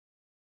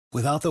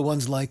Without the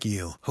ones like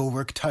you, who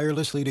work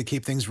tirelessly to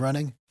keep things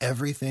running,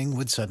 everything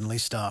would suddenly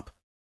stop.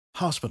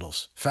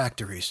 Hospitals,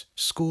 factories,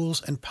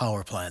 schools, and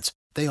power plants,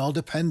 they all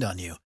depend on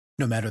you.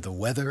 No matter the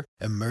weather,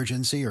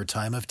 emergency, or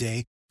time of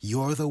day,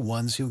 you're the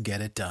ones who get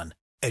it done.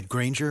 At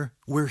Grainger,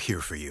 we're here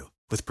for you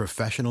with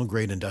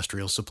professional-grade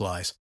industrial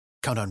supplies.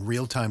 Count on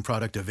real-time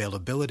product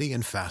availability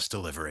and fast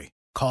delivery.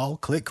 Call,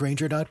 click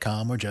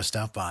Grainger.com, or just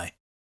stop by.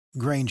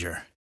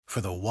 Grainger, for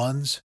the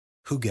ones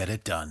who get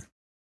it done.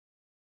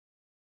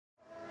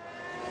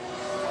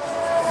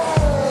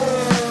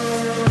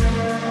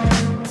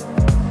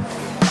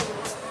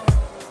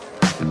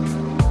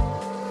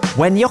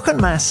 When Jochen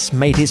Mass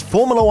made his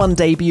Formula One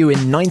debut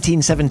in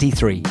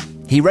 1973,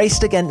 he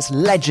raced against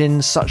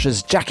legends such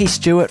as Jackie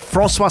Stewart,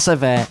 François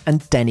Cévert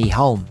and Denny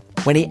Hulme.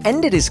 When he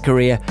ended his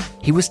career,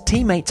 he was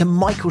teammate to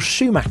Michael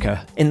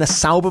Schumacher in the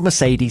Sauber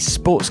Mercedes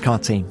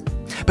sportscar team.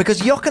 Because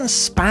Jochen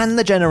spanned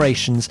the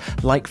generations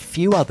like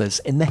few others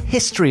in the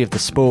history of the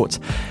sport,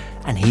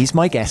 and he's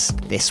my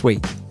guest this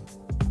week.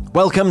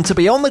 Welcome to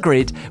Beyond the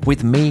Grid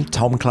with me,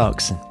 Tom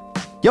Clarkson.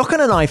 Jochen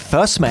and I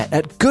first met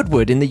at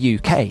Goodwood in the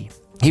UK.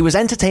 He was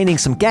entertaining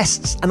some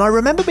guests, and I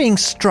remember being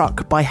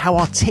struck by how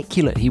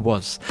articulate he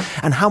was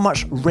and how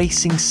much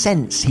racing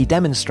sense he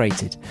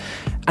demonstrated.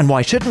 And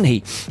why shouldn't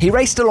he? He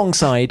raced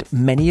alongside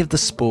many of the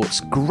sport's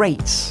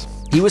greats.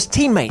 He was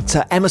teammate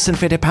to Emerson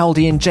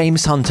Fittipaldi and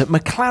James Hunt at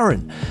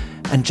McLaren,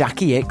 and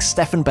Jackie Ickx,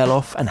 Stefan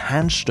Bellof and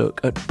Hans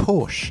Stuck at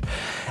Porsche.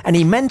 And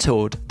he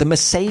mentored the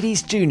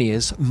Mercedes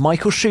juniors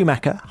Michael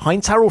Schumacher,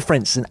 Heinz-Harald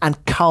Frentzen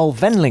and Karl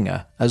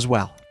Wendlinger as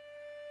well.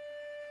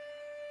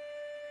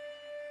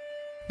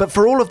 But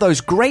for all of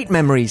those great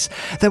memories,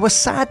 there were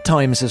sad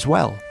times as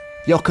well.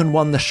 Jochen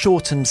won the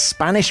shortened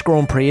Spanish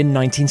Grand Prix in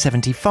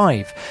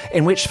 1975,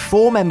 in which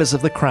 4 members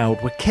of the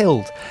crowd were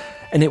killed.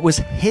 And it was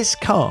his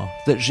car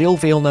that Gilles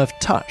Villeneuve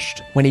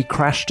touched when he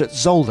crashed at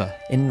Zolder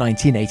in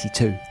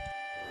 1982.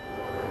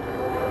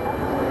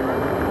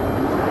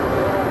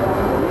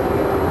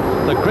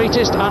 The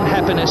greatest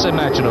unhappiness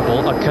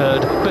imaginable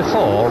occurred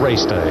before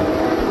race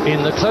day.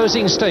 In the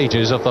closing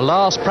stages of the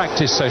last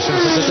practice session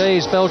for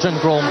today's Belgian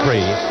Grand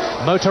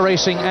Prix, motor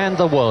racing and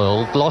the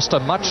world lost a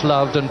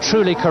much-loved and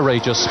truly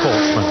courageous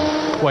sportsman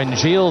when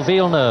Gilles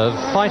Villeneuve,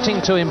 fighting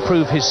to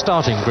improve his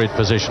starting grid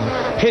position,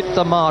 hit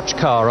the March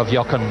car of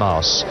Jochen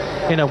Mass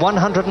in a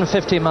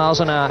 150 miles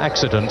an hour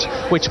accident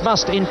which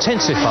must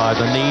intensify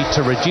the need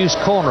to reduce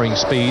cornering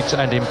speeds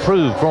and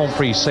improve Grand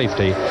Prix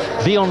safety.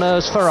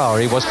 Villeneuve's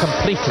Ferrari was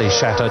completely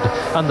shattered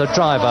and the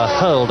driver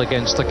hurled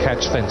against the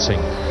catch fencing.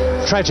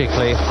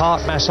 Tragically,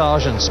 heart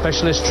massage and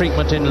specialist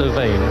treatment in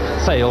Louvain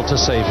failed to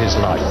save his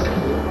life.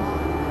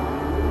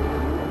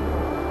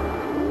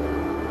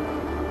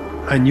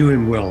 I knew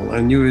him well. I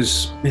knew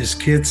his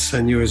kids,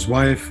 I knew his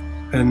wife,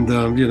 and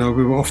we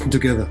were often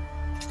together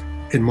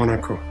in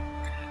Monaco.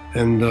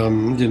 And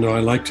I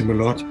liked him a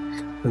lot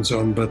and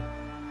so on. But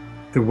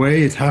the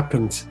way it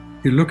happened,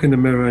 you look in the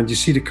mirror and you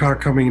see the car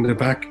coming in the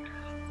back,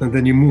 and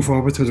then you move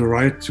over to the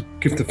right to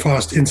give the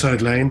fast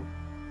inside lane,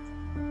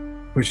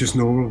 which is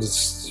normal,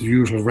 it's the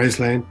usual race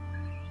lane.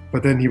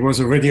 But then he was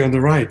already on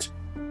the right,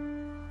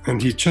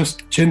 and he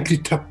just gently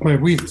tapped my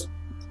wheels,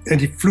 and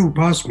he flew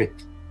past me.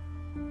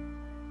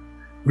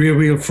 Rear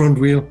wheel, front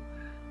wheel,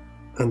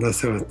 and I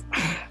thought,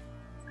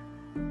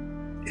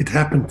 it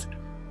happened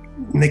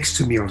next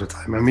to me all the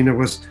time. I mean, I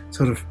was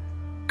sort of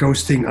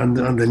ghosting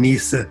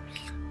underneath,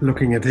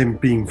 looking at him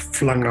being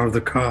flung out of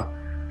the car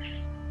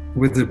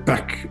with the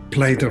back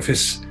plate of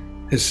his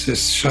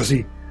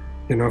chassis,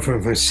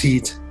 from his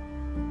seat.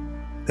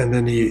 And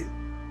then he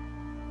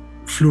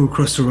flew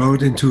across the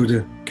road into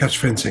the catch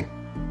fencing.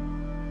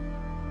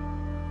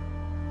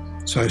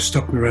 So I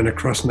stopped and ran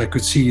across, and I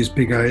could see his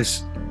big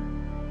eyes.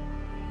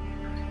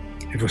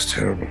 It was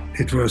terrible.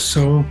 It was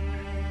so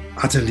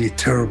utterly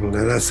terrible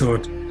that I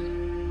thought,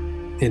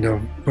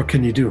 what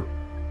can you do?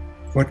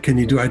 What can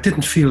you do? I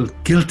didn't feel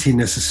guilty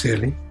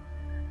necessarily,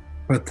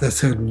 but I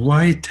thought,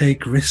 why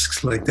take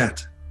risks like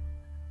that?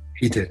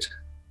 He did.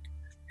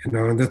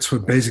 And that's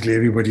what basically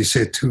everybody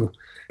said too,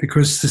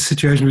 because the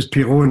situation with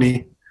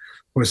Pironi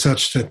was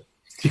such that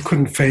he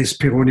couldn't face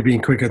Pironi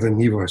being quicker than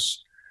he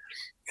was.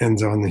 And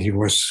he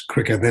was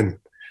quicker then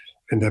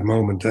in that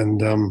moment.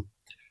 And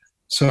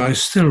so I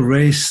still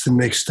raced the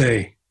next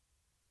day.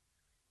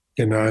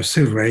 I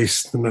still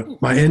raced.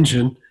 My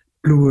engine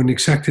blew in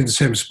exactly the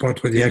same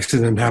spot where the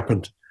accident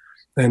happened.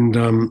 And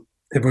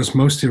it was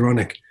most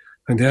ironic.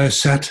 And there I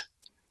sat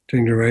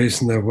during the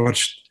race and I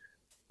watched,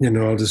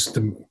 all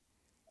the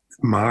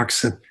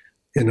marks.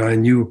 And, I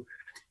knew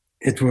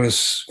it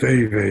was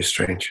very, very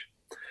strange.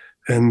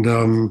 And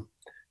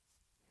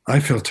I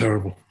felt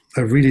terrible.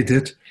 I really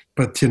did.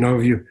 But,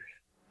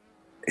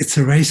 it's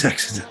a race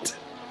accident.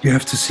 You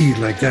have to see it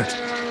like that.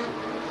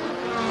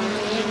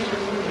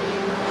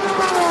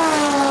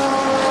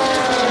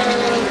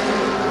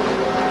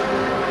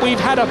 We've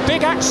had a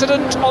big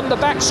accident on the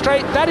back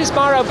straight. That is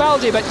Mario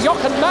Baldi, but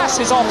Jochen Mass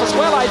is off as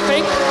well, I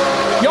think.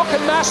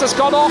 Jochen Mass has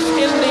gone off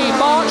in the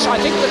March. I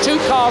think the two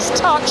cars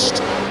touched.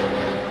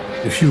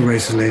 A few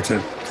races later,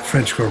 the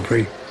French Grand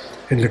Prix,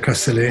 in Le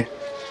Castellet,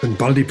 and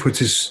Baldi put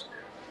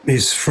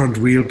his front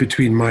wheel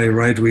between my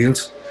right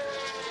wheels,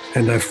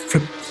 and I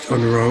flipped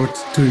on the road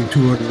doing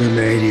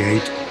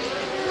 288.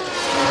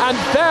 And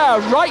there,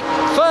 right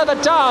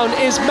further down,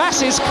 is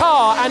Mass's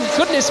car, and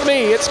goodness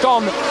me, it's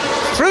gone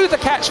through the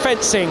catch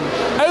fencing,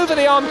 over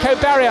the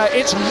Armco barrier,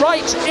 it's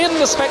right in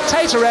the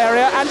spectator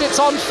area, and it's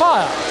on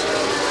fire.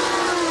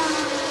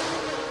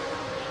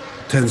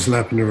 10th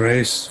lap in the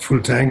race,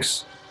 full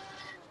tanks,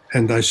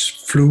 and I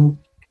flew,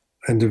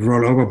 and the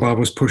rollover bar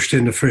was pushed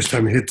in the first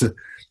time it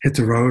hit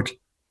the road,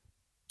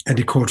 and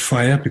he caught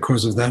fire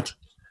because of that.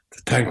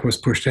 The tank was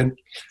pushed in,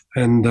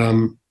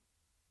 and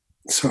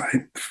so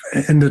I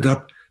ended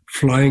up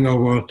flying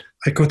over.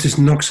 I got these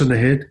knocks on the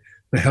head.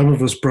 The helmet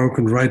was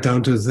broken right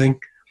down to the thing,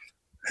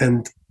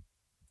 and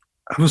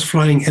I was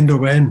flying end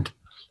over end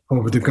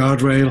over the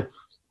guardrail,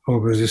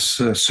 over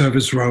this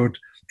service road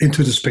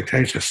into the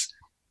spectators,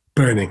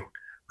 burning. I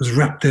was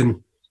wrapped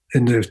in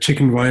the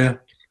chicken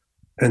wire,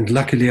 and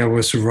luckily I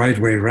was the right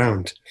way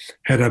around.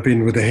 Had I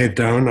been with the head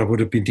down, I would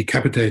have been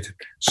decapitated,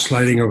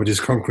 sliding over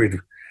this concrete,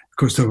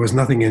 because there was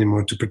nothing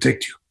anymore to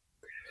protect you.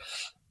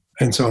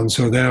 And so on.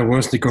 So there I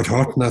was, and it got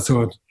hot, and I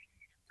thought,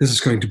 this is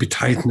going to be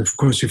tight. And of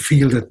course, you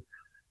feel that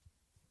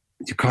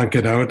you can't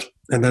get out.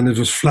 And then it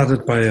was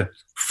flooded by a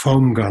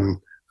foam gun,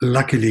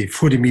 luckily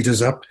 40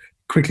 meters up,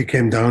 quickly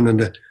came down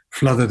and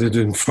flooded it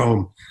in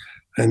foam.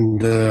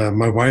 And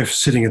my wife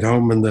sitting at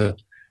home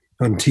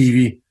on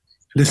TV,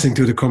 listening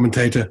to the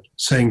commentator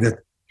saying that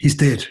he's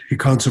dead, he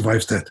can't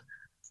survive that.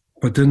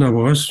 But then I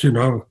was,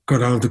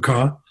 got out of the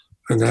car,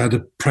 and I had a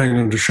pang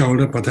on the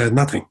shoulder, but I had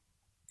nothing.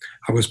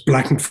 I was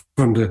blackened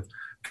from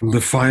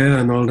the fire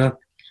and all that.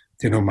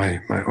 My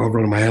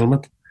overall, my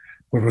helmet,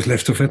 what was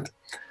left of it.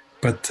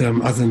 But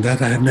other than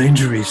that, I had no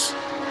injuries.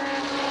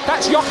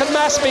 That's Jochen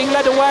Mass being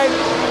led away.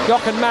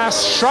 Jochen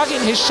Mass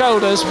shrugging his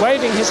shoulders,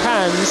 waving his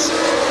hands.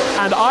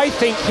 And I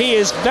think he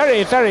is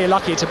very, very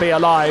lucky to be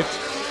alive.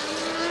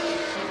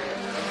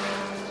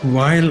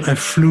 While I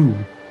flew,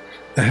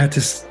 I had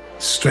this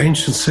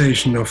strange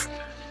sensation of,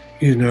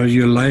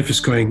 your life is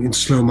going in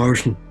slow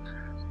motion,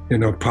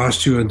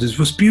 past you, and this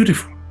was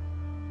beautiful.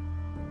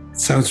 It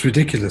sounds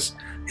ridiculous.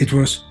 It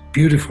was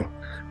beautiful.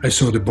 I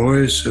saw the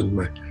boys and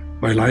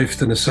my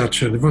life and as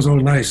such, and it was all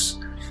nice.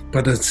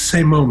 But at the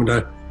same moment,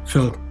 I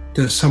felt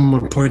there's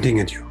someone pointing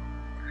at you.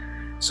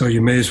 So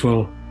you may as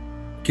well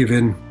give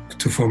in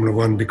to Formula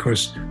One,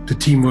 because the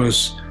team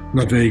was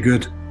not very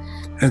good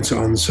and so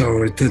on.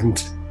 So it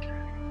didn't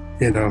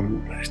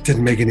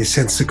make any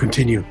sense to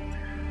continue.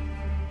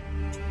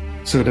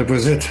 So that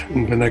was it.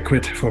 And then I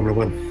quit Formula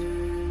One.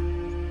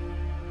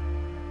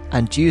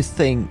 And do you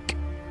think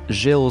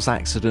Gilles'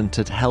 accident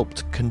had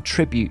helped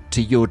contribute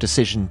to your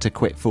decision to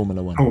quit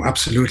Formula One? Oh,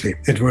 absolutely.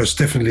 It was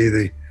definitely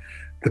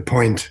the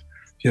point.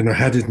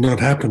 Had it not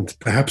happened,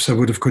 perhaps I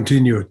would have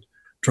continued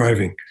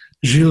driving.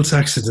 Gilles'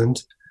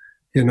 accident,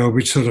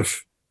 which sort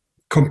of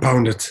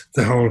compounded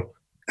the whole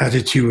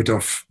attitude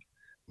of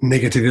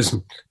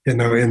negativism,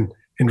 in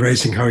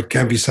racing, how it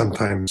can be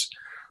sometimes.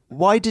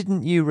 Why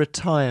didn't you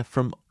retire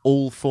from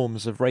all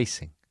forms of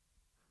racing?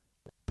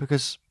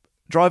 Because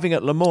driving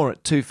at Le Mans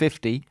at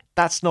 250,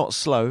 that's not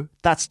slow,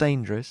 that's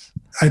dangerous.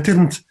 I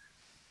didn't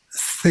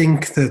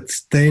think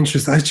that's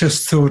dangerous. I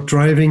just thought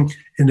driving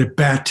in a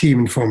bad team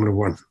in Formula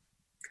One,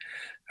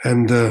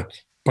 and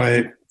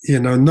by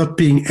not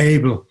being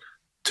able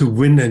to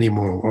win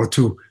anymore, or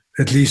to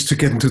at least to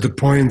get into the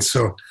points,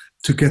 or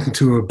to get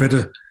into a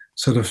better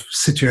sort of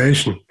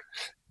situation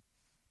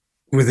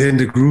within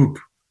the group,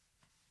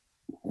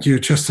 you're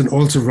just an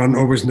also run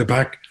always in the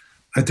back.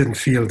 I didn't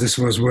feel this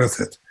was worth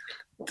it.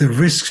 The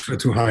risks were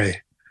too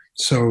high.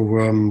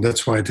 So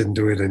that's why I didn't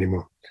do it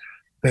anymore.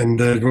 And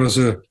it was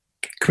a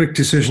quick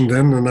decision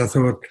then, and I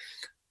thought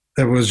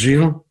there was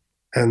Gilles,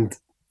 and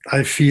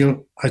I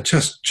feel I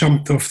just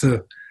jumped off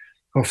the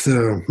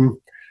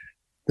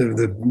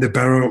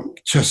barrow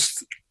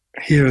just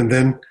here and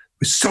then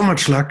with so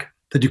much luck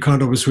that you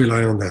can't always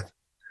rely on that.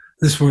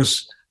 It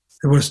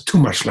was too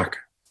much luck,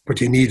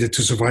 but you needed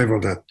to survive all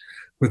that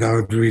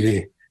without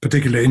really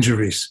particular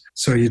injuries.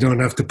 So you don't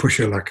have to push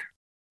your luck.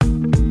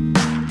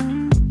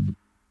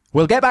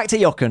 We'll get back to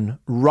Jochen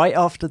right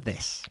after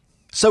this.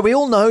 So we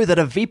all know that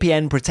a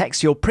VPN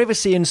protects your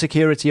privacy and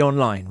security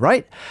online,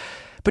 right?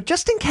 But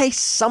just in case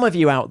some of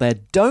you out there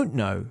don't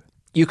know,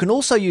 you can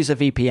also use a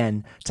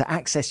VPN to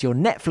access your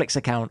Netflix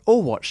account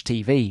or watch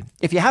TV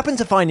if you happen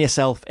to find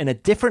yourself in a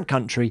different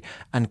country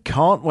and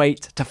can't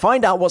wait to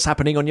find out what's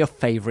happening on your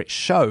favourite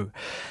show.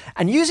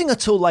 And using a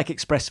tool like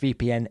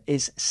ExpressVPN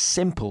is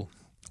simple.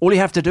 All you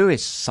have to do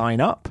is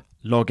sign up,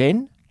 log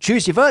in,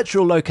 choose your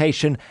virtual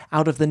location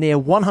out of the near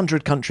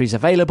 100 countries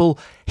available,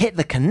 hit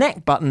the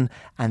connect button,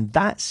 and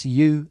that's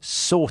you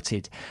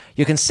sorted.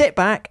 You can sit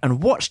back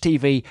and watch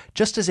TV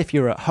just as if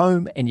you're at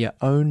home in your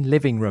own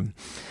living room.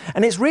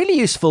 And it's really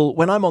useful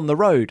when I'm on the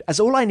road,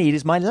 as all I need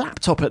is my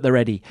laptop at the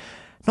ready.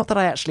 Not that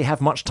I actually have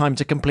much time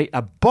to complete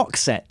a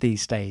box set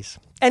these days.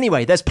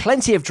 Anyway, there's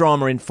plenty of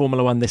drama in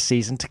Formula One this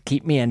season to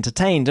keep me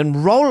entertained,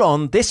 and roll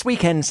on this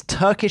weekend's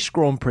Turkish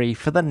Grand Prix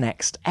for the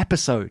next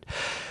episode.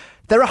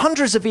 There are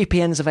hundreds of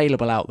VPNs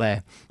available out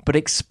there, but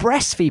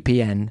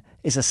ExpressVPN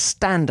is a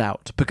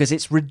standout because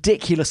it's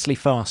ridiculously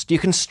fast. You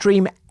can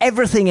stream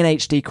everything in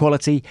HD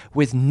quality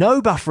with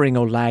no buffering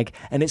or lag,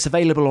 and it's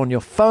available on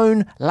your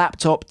phone,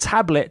 laptop,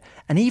 tablet,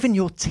 and even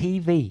your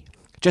TV.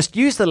 Just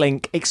use the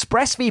link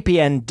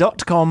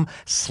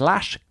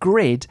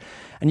expressvpn.com/grid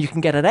and you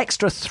can get an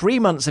extra 3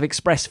 months of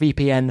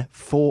ExpressVPN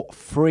for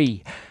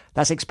free.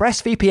 That's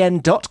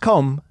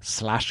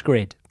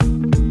expressvpn.com/grid.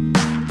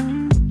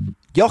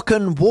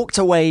 Jochen walked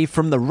away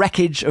from the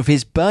wreckage of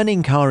his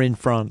burning car in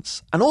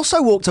France and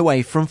also walked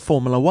away from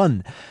Formula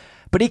One.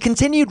 But he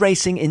continued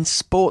racing in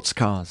sports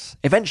cars,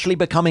 eventually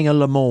becoming a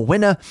Le Mans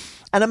winner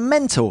and a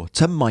mentor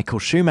to Michael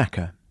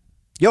Schumacher.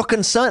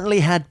 Jochen certainly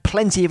had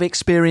plenty of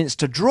experience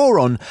to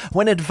draw on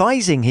when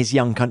advising his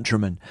young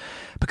countrymen,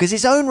 because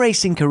his own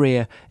racing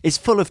career is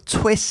full of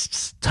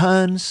twists,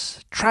 turns,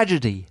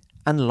 tragedy,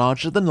 and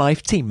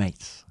larger-than-life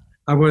teammates.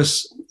 I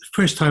was,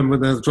 first time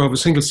when I drove a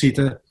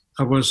single-seater,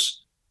 I was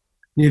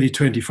nearly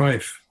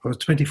 25. I was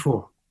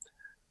 24.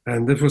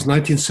 And that was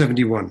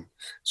 1971.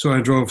 So I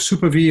drove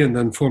Super V and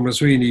then Formula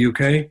 3 in the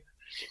UK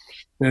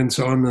and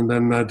so on. And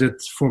then I did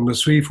Formula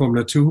 3,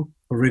 Formula 2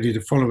 already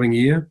the following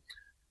year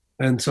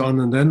and so on.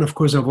 And then, of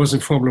course, I was in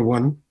Formula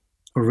 1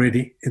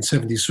 already in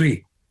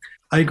 73.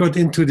 I got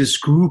into this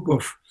group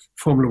of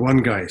Formula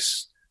 1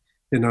 guys,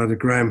 the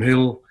Graham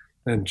Hill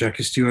and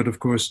Jackie Stewart, of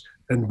course,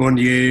 and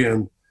Bonnier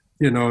and,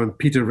 and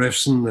Peter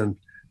Revson and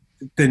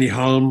Denny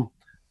Hulme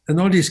and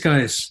all these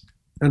guys.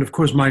 And, of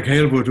course, Mike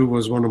Hailwood, who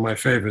was one of my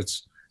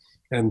favorites,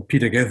 and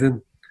Peter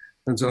Gethin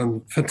and so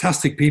on.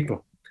 Fantastic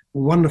people,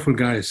 wonderful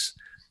guys.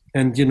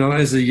 And,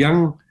 as a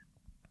young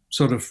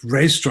sort of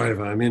race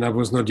driver, I mean, I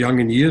was not young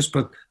in years,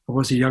 but I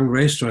was a young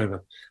race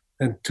driver.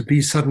 And to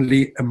be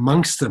suddenly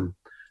amongst them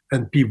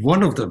and be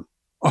one of them,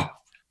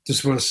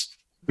 this was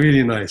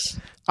really nice.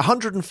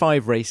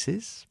 105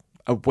 races,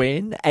 a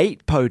win,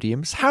 8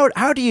 podiums.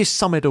 How do you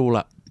sum it all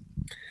up?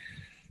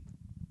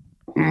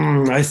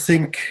 I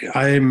think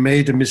I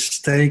made a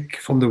mistake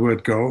from the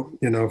word go,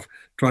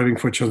 driving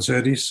for John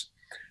Surtees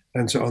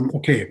and so on.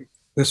 Okay,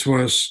 this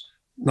was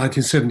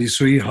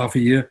 1973, half a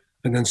year,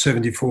 and then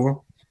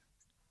 74.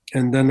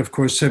 And then, of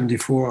course,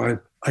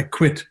 74, I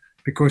quit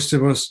because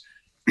there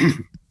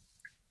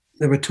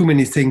were too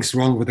many things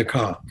wrong with the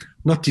car.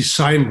 Not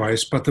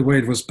design-wise, but the way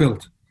it was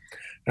built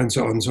and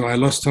so on. So I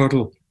lost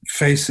total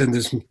faith in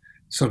this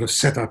sort of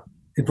setup.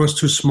 It was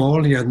too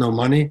small. He had no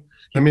money.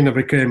 I mean, I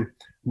became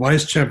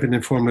vice champion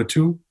in Formula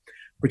 2,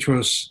 which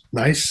was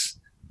nice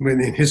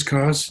in his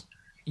cars.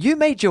 You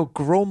made your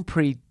Grand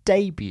Prix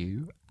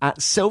debut at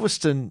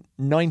Silverstone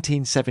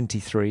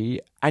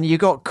 1973, and you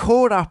got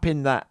caught up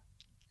in that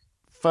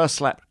first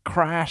lap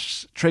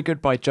crash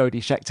triggered by Jody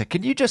Scheckter.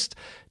 Can you just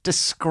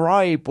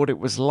describe what it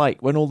was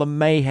like when all the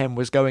mayhem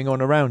was going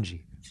on around you?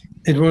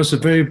 It was a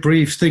very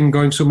brief thing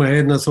going through my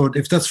head, and I thought,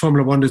 if that's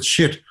Formula 1, it's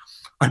shit.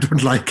 I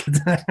don't like it.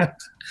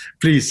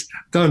 Please,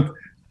 don't.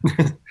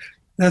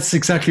 That's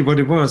exactly what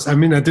it was. I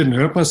mean, I didn't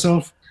hurt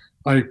myself.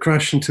 I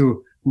crashed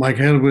into Mike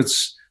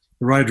Hailwood's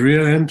right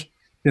rear end,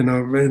 and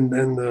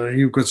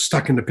he got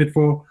stuck in the pit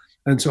wall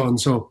and so on.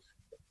 So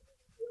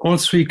all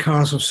 3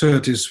 cars of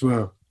Surtees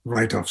were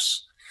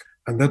write-offs.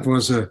 And that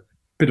was a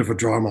bit of a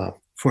drama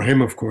for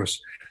him, of course.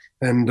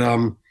 And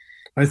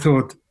I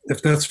thought,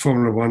 if that's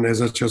Formula 1,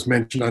 as I just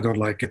mentioned, I don't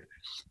like it.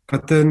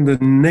 But then the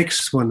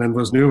next one then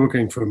was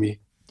Nürburgring for me.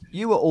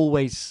 You were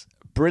always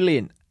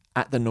brilliant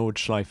at the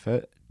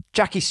Nordschleife.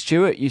 Jackie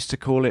Stewart used to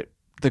call it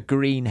the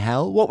green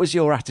hell. What was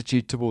your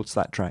attitude towards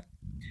that track?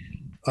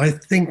 I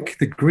think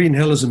the green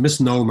hell is a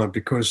misnomer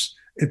because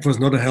it was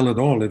not a hell at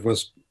all. It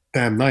was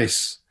damn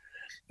nice.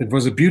 It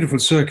was a beautiful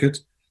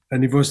circuit,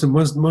 and it was the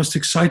most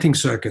exciting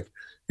circuit.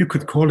 You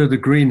could call it a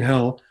green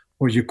hell,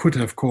 or you could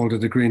have called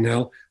it a green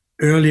hell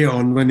earlier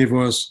on when it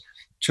was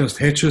just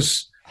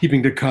hedges,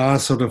 keeping the car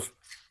sort of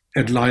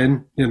at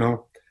line, in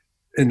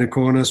the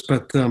corners,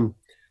 but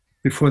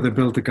before they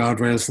built the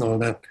guardrails and all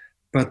that.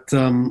 But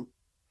to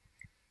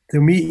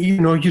me,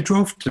 you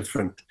drove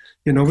different.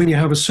 When you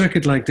have a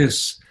circuit like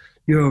this,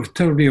 you're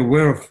terribly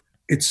aware of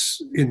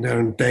its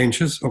inherent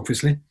dangers,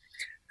 obviously,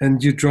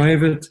 and you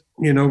drive it,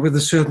 with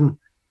a certain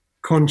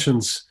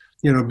conscience,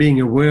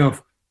 being aware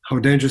of how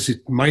dangerous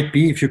it might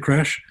be if you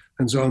crash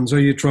and so on. So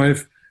you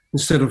drive,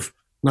 instead of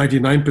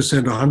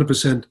 99% or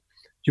 100%,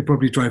 you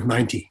probably drive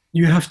 90.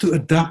 You have to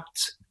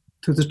adapt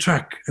to the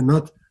track and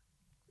not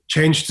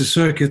change the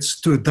circuits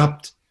to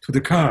adapt to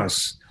the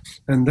cars.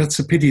 And that's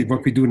a pity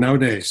what we do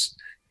nowadays.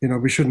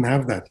 We shouldn't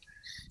have that.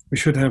 We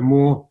should have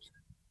more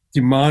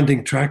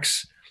demanding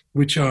tracks,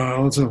 which are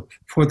also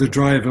for the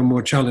driver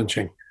more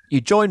challenging.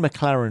 You joined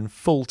McLaren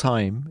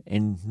full-time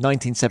in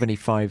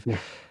 1975. Yeah.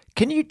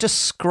 Can you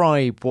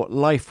describe what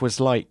life was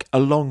like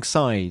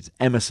alongside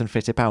Emerson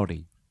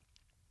Fittipaldi?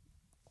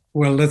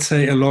 Well, let's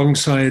say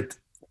alongside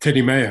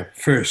Teddy Mayer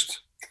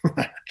first.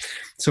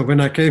 So when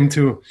I came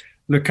to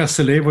Le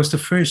Castellet, it was the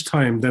first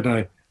time that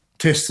I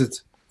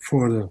tested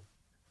for the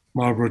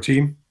Marlboro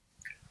team.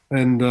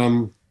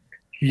 And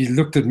he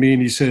looked at me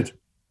and he said,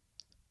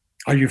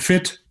 "Are you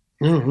fit?"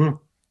 "Mm-hmm."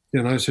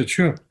 I said,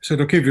 sure. He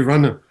said, okay, we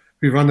run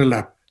a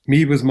lap.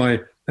 Me with my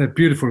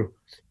beautiful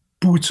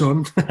boots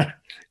on,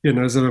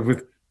 sort of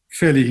with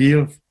fairly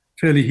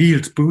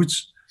heeled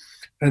boots,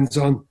 and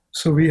so on.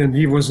 So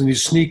he was in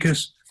his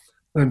sneakers,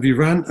 and we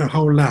ran a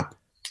whole lap.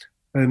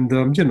 And,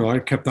 I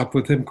kept up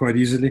with him quite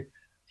easily,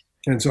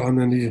 and so on.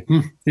 And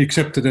he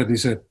accepted it. He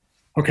said,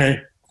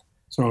 okay,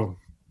 so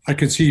I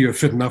can see you're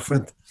fit enough,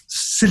 and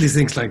silly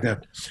things like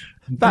that.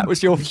 That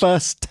was your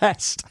first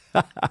test.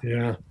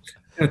 Yeah.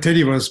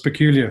 Teddy was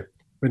peculiar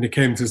when it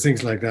came to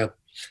things like that.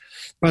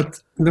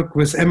 But look,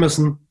 with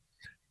Emerson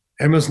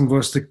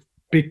was the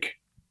big,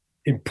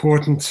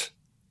 important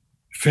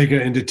figure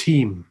in the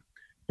team.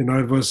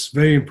 It was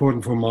very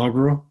important for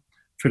Marlboro,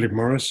 Philip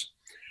Morris,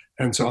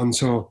 and so on.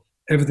 So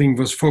everything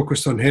was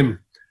focused on him.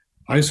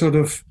 I sort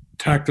of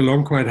tagged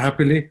along quite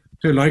happily.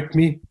 They liked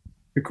me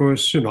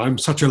because, I'm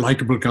such a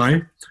likable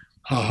guy.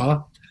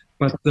 Haha.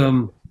 But,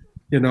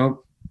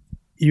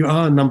 you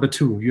are number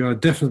two. You are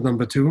definitely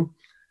number two.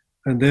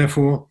 And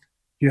therefore,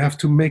 you have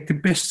to make the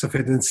best of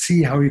it and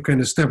see how you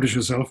can establish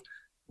yourself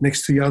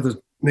next to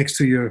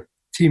your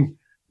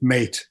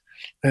teammate.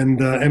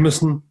 And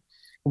Emerson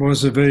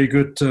was a very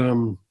good,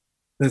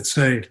 let's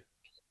say,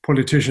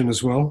 politician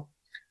as well.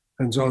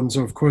 And so on.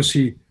 So, of course,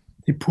 he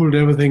pulled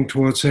everything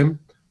towards him.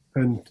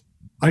 And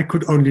I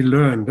could only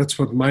learn. That's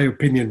what my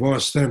opinion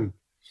was then.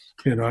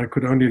 I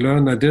could only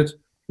learn. I did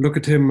look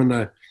at him,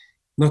 and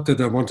not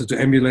that I wanted to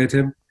emulate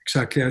him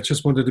exactly. I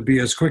just wanted to be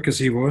as quick as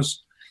he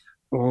was,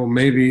 or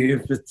maybe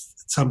if it's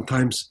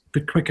sometimes a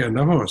bit quicker than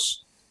I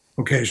was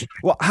occasionally.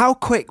 Well, how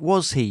quick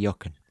was he,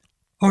 Jochen?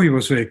 Oh, he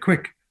was very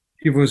quick.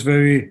 He was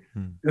very,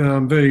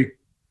 very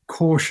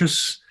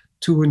cautious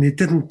too, and he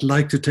didn't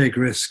like to take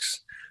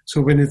risks.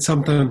 So when it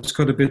sometimes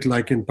got a bit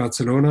like in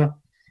Barcelona,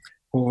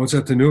 or also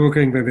at the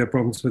Nürburgring where we had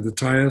problems with the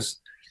tires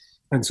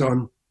and so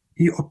on,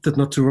 he opted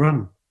not to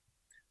run.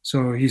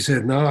 So he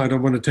said, no, I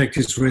don't want to take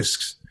these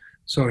risks.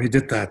 So he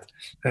did that.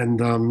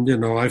 And,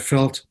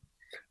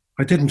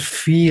 I didn't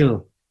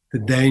feel the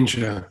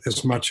danger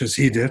as much as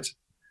he did.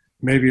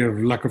 Maybe a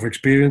lack of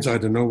experience, I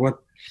don't know what.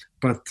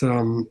 But,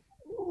 I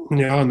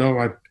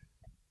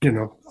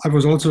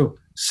was also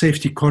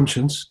safety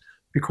conscious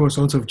because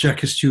also of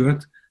Jackie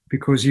Stewart,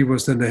 because he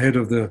was then the head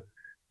of the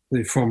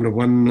Formula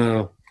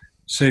One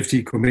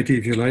safety committee,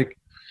 if you like.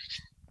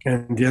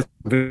 And he had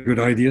very good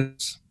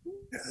ideas.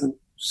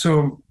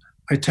 So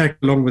I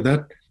tagged along with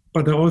that.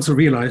 But I also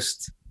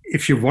realized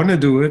if you want to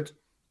do it,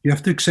 you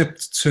have to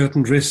accept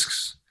certain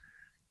risks.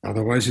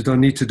 Otherwise, you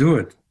don't need to do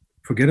it.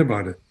 Forget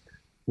about it.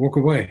 Walk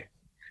away.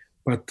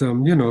 But,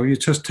 you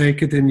just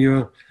take it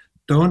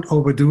don't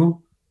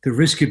overdo the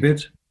risky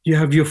bit. You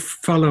have your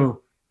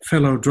fellow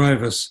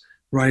drivers,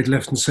 right,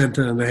 left, and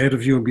center, and ahead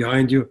of you and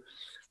behind you,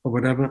 or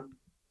whatever.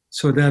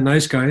 So they're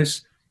nice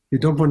guys. You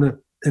don't want to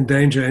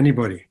endanger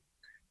anybody.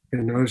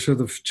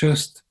 Sort of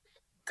just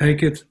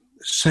take it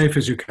as safe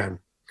as you can.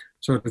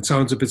 So it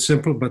sounds a bit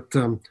simple, but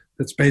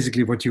that's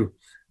basically what you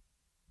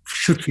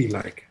should feel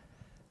like.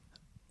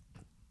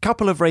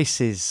 Couple of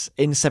races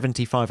in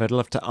 75 I'd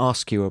love to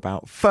ask you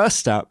about.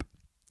 First up,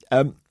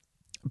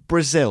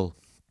 Brazil.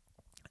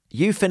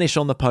 You finish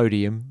on the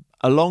podium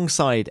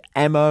alongside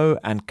Emo,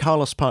 and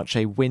Carlos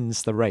Pache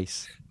wins the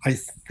race. I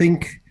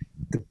think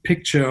the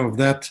picture of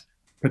that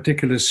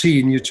particular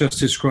scene you just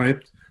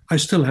described, I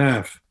still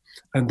have.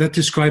 And that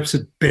describes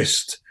it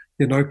best.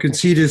 You can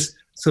see this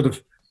sort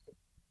of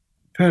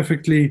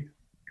perfectly,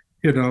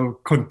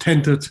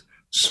 contented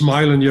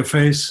smile on your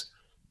face,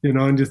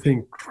 and you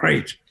think,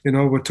 great.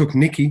 What took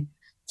Nicky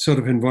sort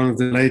of in one of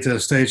the later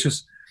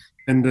stages.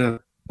 And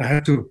I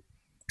had to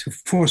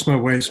force my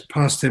way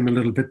past him a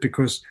little bit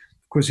because,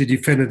 of course, he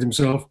defended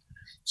himself.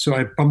 So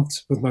I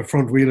bumped with my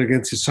front wheel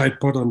against his side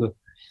pod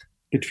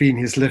between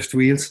his left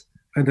wheels.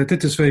 And I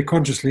did this very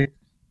consciously.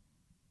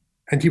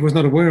 And he was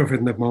not aware of it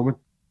in that moment.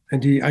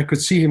 And I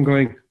could see him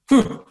going,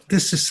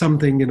 this is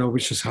something,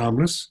 which is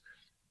harmless.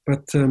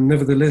 But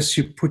nevertheless,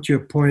 you put your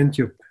point,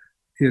 you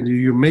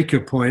make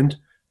your point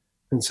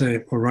and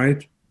say, all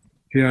right,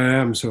 here I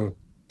am. So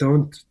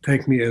don't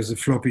take me as a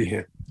floppy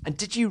here. And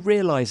did you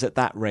realise at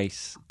that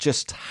race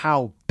just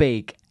how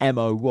big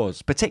Emo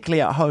was,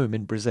 particularly at home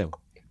in Brazil?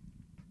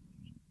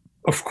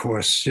 Of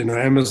course,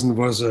 Emerson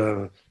was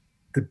the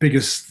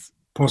biggest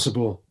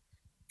possible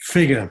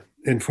figure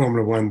in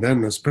Formula One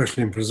then,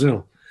 especially in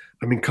Brazil.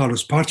 I mean,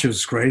 Carlos Pache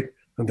was great,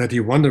 and that he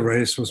won the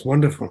race was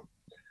wonderful,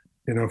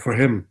 for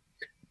him.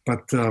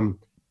 But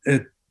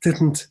it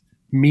didn't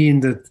mean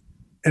that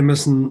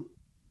Emerson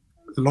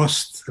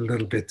lost a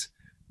little bit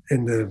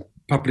in the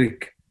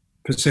public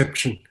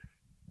perception.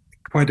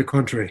 Quite the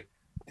contrary.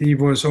 He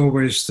was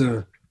always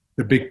the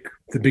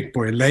big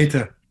boy.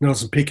 Later,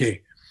 Nelson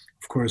Piquet,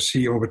 of course,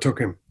 he overtook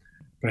him,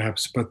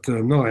 perhaps. But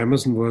no,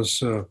 Emerson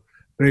was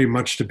very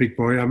much the big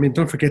boy. I mean,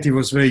 don't forget he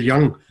was very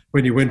young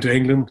when he went to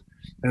England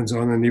and so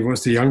on, and he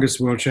was the youngest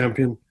world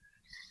champion.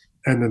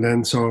 And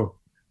then so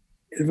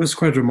it was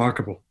quite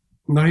remarkable.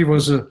 Now he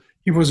was a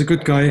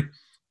good guy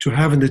to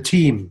have in the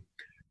team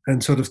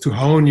and sort of to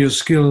hone your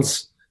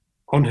skills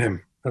on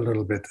him a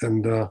little bit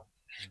and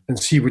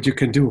see what you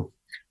can do.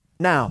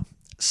 Now,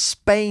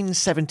 Spain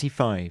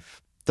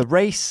 75, the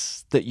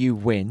race that you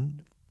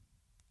win,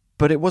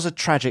 but it was a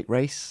tragic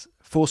race.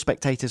 4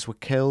 spectators were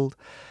killed.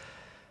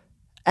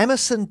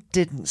 Emerson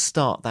didn't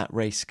start that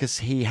race because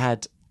he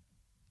had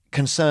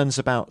concerns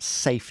about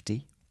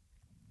safety.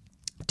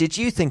 Did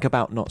you think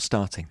about not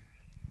starting?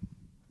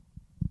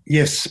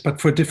 Yes,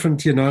 but for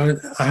different, I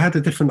had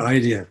a different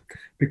idea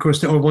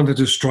because they all wanted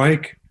to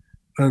strike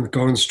and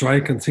go on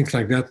strike and things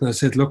like that. And I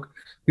said, look,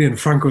 we're in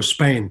Franco,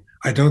 Spain.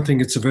 I don't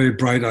think it's a very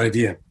bright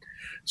idea.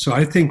 So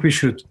I think we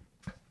should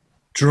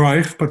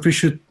drive, but we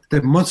should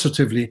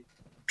demonstratively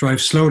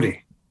drive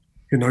slowly.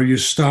 You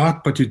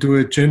start, but you do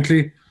it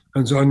gently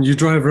and so on. You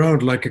drive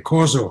around like a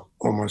Corso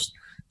almost,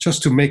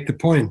 just to make the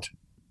point.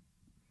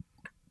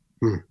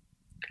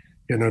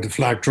 The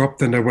flag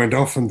dropped and they went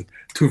off and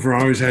 2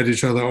 Ferraris had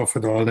each other off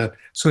and all that.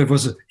 So it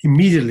was an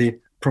immediately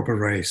proper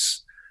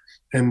race.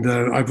 And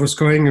I was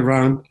going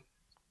around,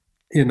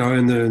 in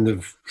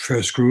the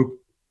first group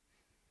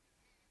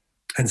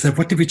and said,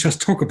 what did we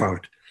just talk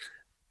about?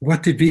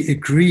 What did we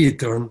agree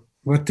on?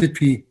 What did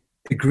we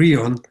agree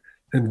on?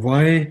 And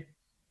why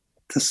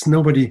does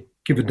nobody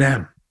give a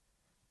damn,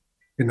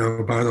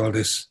 about all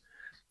this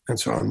and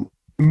so on?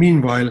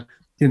 Meanwhile,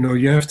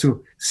 you have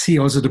to see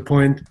also the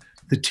point.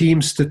 The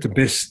teams did the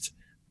best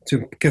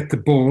to get the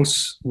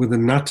balls with a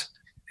nut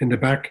in the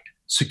back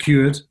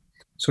secured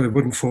so it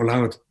wouldn't fall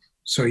out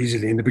so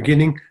easily. In the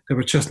beginning, there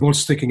were just balls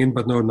sticking in,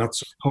 but no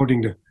nuts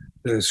holding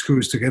the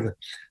screws together.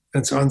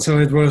 And so on. So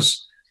it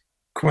was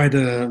quite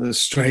a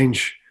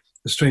strange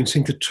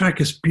thing. The track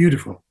is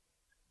beautiful.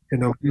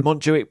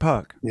 Montjuic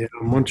Park. Yeah,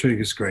 Montjuic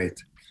is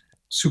great.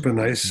 Super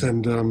nice.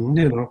 And,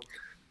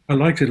 I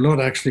liked it a lot,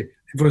 actually.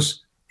 It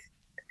was,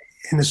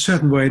 in a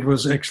certain way, it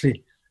was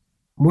actually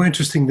more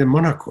interesting than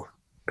Monaco.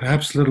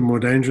 Perhaps a little more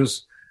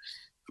dangerous,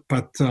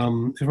 but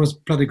it was a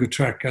bloody good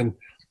track. And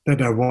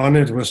that I won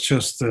it was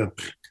just, it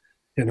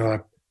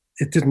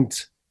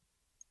didn't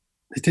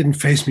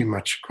faze me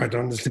much, quite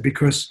honestly,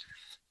 because,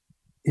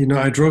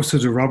 I drove through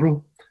the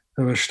rubble.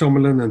 There were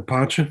Stommelen and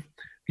Pace,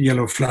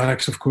 yellow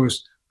flags, of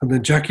course. And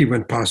then Jackie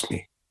went past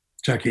me,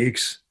 Jackie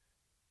X.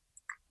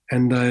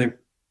 And I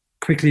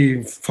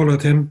quickly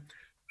followed him.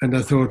 And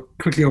I thought,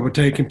 quickly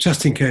overtake him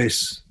just in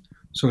case.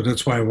 So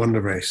that's why I won the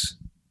race.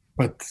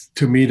 But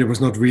to me, there was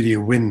not really a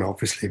win,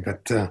 obviously.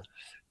 But,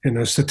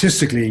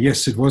 statistically,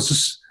 yes, it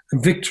was a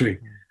victory.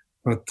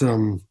 But,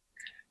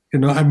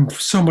 I'm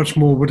so much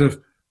more would have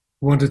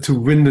wanted to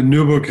win the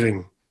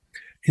Nürburgring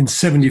in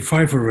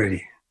 75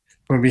 already,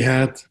 when we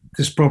had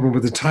this problem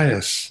with the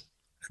tires.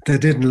 They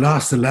didn't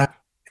last a lap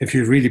if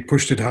you really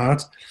pushed it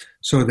hard.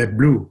 So they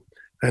blew.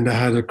 And I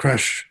had a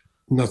crash,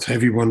 not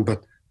heavy one,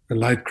 but a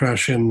light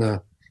crash in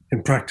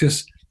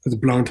practice with a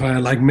blown tire,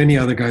 like many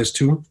other guys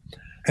too.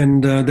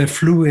 And they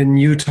flew in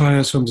new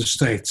tires from the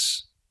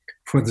States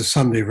for the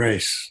Sunday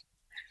race.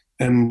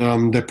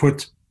 And they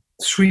put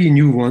 3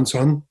 new ones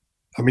on.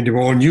 I mean, they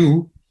were all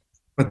new,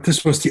 but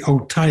this was the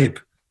old type,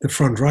 the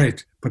front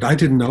right. But I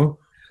didn't know.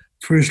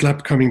 First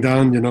lap coming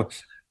down, and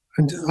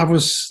I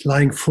was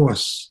lying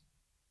 4th.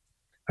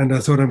 And I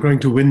thought I'm going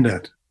to win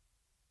that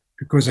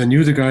because I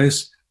knew the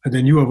guys and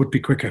I knew I would be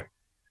quicker.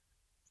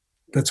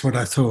 That's what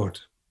I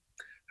thought.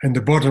 And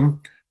the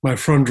bottom, my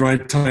front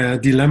right tire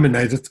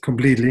delaminated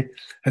completely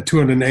at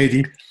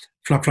 280,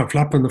 flap, flap,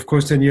 flap. And of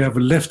course, then you have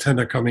a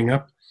left-hander coming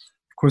up.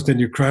 Of course, then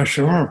you crash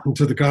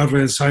into the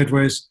guardrail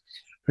sideways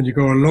and you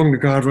go along the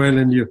guardrail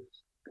and you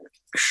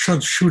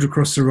shoot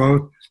across the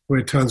road where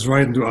it turns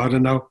right into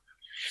Ardenau.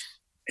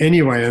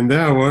 Anyway, and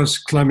there I was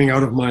climbing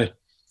out of my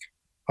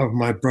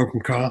broken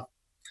car.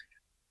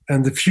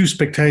 And the few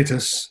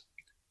spectators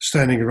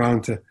standing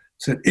around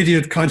said,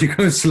 "Idiot, can't you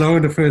go slow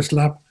in the first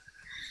lap?"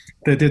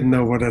 They didn't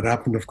know what had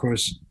happened, of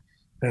course.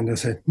 And I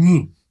said,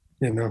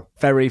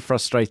 Very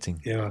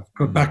frustrating. Yeah.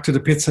 Got back to the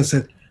pits and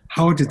said,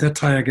 "How did that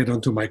tire get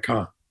onto my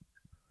car?"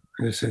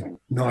 And I said,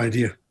 "No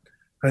idea."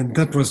 And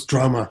that was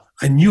drama.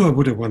 I knew I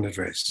would have won that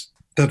race.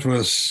 That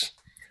was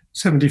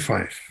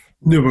 75.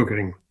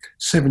 Nürburgring,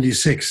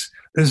 76.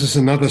 This is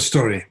another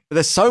story.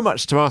 There's so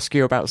much to ask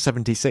you about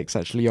 76,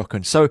 actually,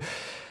 Jochen. So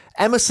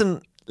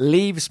Emerson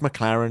leaves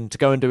McLaren to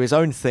go and do his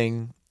own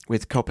thing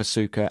with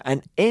Kopasuka,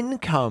 and in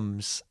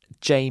comes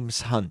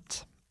James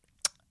Hunt.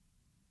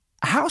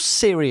 How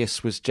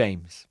serious was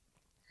James?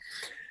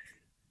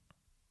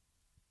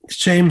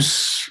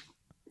 James,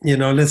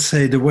 let's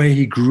say the way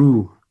he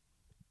grew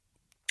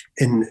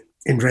in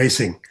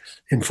racing.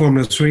 In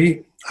Formula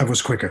 3, I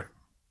was quicker.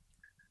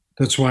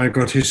 That's why I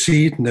got his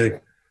seat, and they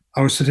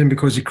ousted him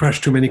because he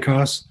crashed too many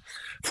cars.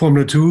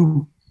 Formula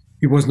 2,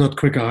 he was not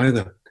quicker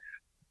either.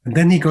 And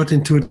then he got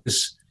into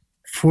this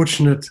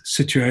fortunate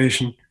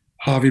situation.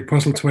 Harvey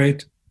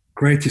Postlethwaite,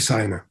 great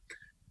designer.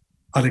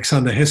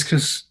 Alexander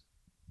Heskes,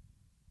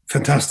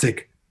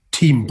 fantastic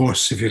team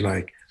boss, if you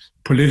like.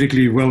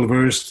 Politically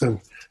well-versed, and,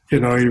 he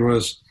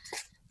was,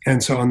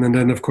 and so on. And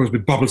then, of course,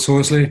 with Bubbles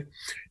Horsley,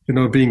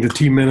 being the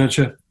team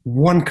manager,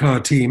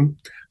 one-car team.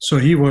 So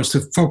he was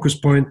the focus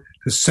point,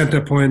 the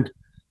center point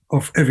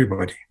of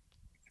everybody,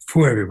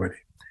 for everybody.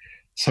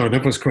 So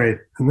that was great.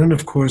 And then,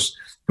 of course,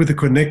 with the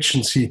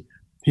connections he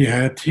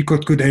had, he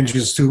got good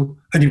engines too,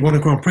 and he won a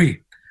Grand Prix,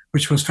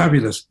 which was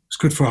fabulous. It's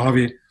good for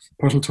Harvey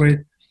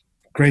Postlethwaite,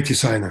 great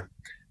designer,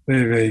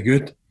 very, very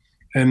good,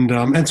 and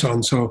so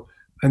on. So,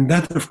 and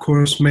that, of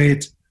course,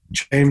 made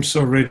James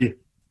already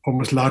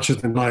almost larger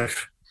than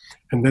life.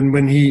 And then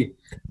when he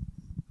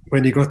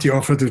got the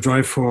offer to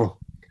drive for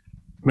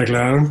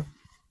McLaren,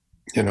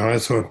 I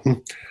thought,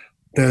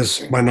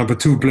 there's my number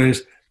two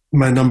place,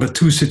 my number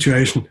two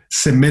situation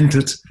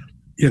cemented,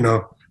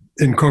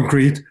 in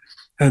concrete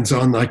and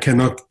so on. I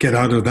cannot get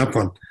out of that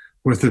one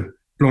with the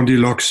blondie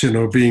locks,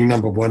 being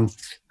number one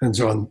and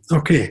so on.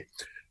 Okay,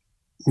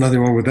 nothing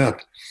wrong with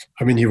that.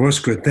 I mean, he was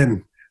good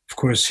then. Of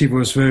course, he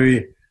was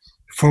very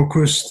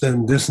focused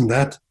and this and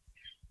that.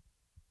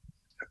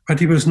 But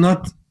he was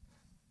not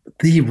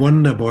the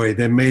wonder boy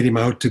they made him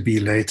out to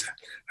be later.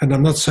 And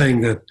I'm not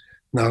saying that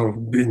now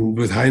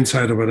with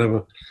hindsight or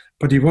whatever,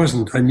 but he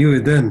wasn't. I knew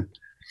it then.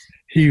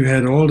 He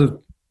had all the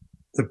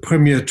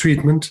premier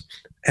treatment,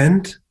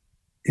 and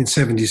in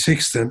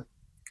 76 then,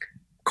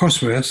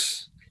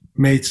 Cosworth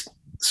made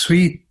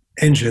 3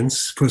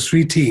 engines for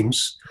 3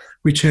 teams,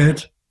 which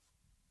had,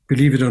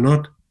 believe it or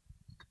not,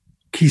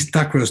 Keith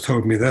Duckworth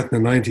told me that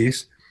in the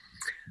 90s,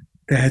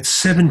 they had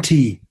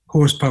 70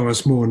 horsepower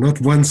more, not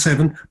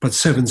 17, but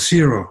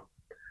 70.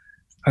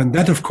 And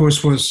that, of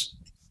course, was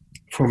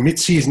from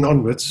mid-season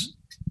onwards,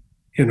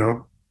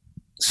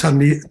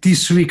 suddenly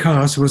these 3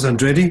 cars was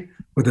Andretti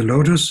with the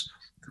Lotus,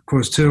 of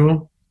course,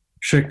 Tyrrell,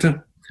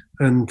 Scheckter,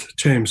 and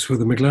James with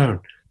the McLaren.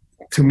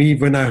 To me,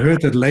 when I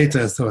heard that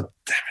later, I thought,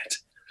 damn it.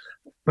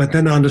 But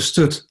then I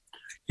understood,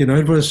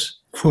 it was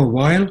for a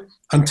while,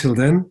 until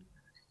then,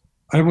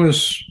 I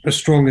was as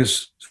strong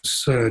as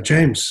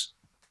James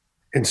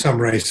in some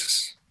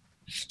races.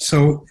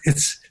 So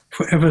it's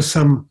forever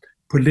some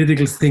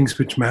political things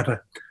which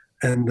matter,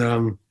 and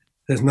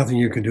there's nothing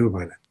you can do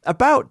about it.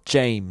 About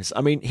James,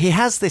 I mean, he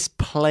has this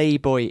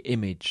playboy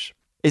image.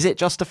 Is it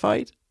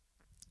justified?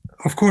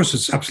 Of course,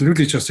 it's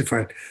absolutely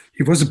justified.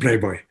 He was a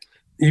playboy.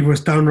 He was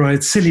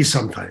downright silly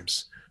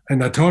sometimes.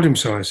 And I told him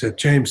so. I said,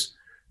 James,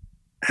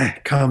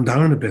 calm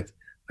down a bit.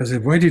 I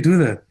said, why do you do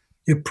that?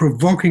 You're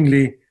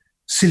provokingly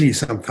silly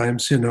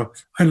sometimes,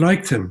 I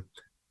liked him,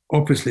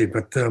 obviously,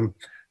 but,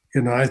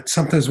 it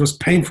sometimes was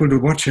painful to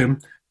watch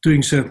him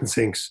doing certain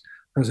things.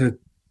 I said,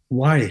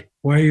 why?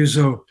 Why are you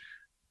so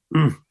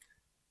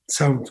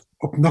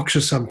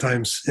obnoxious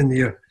sometimes in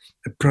your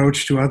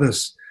approach to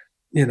others?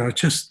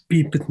 Just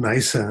be a bit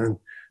nicer.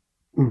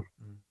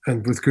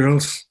 And with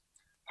girls,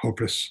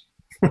 hopeless.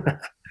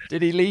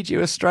 Did he lead you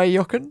astray,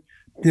 Jochen?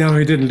 No,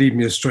 he didn't lead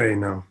me astray,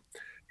 no.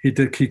 He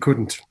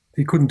couldn't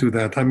do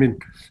that. I mean,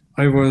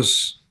 I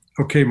was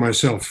okay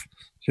myself,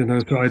 so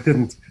I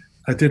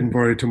didn't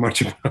worry too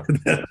much about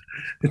that.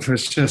 It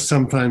was just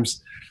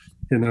sometimes,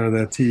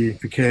 that he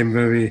became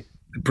very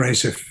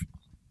abrasive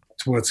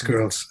towards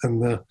girls.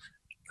 And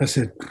I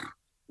said,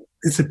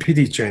 it's a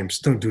pity, James,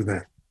 don't do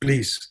that,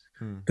 please.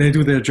 They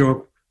do their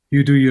job,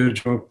 you do your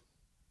job,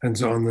 and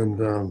so on.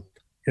 And,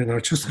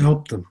 just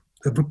help them.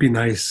 That would be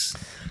nice.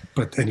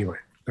 But anyway.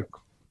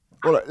 Look.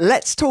 Well,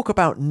 let's talk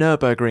about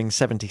Nürburgring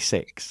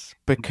 76,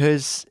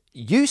 because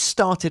you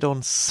started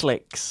on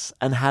slicks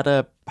and had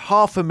a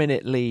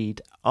half-a-minute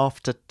lead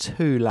after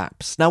 2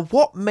 laps. Now,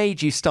 what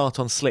made you start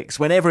on slicks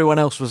when everyone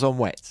else was on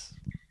wets?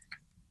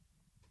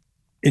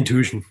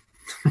 Intuition.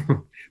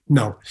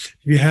 No.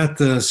 We had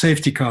the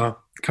safety car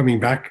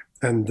coming back,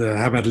 and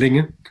Herbert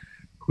Linge,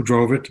 who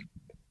drove it.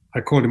 I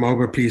called him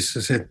over, please.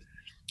 I said,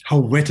 how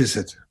wet is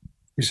it?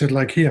 He said,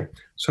 like here.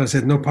 So I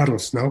said, no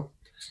puddles, no.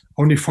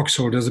 Only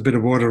foxhole, there's a bit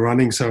of water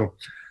running, so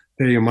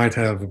there you might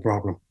have a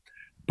problem.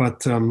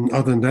 But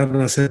other than that,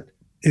 and I said,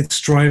 it's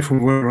dry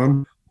from where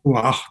on, Hohe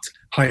 8,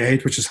 high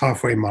 8, which is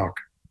halfway mark.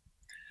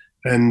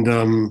 And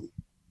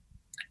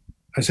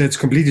I said, it's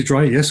completely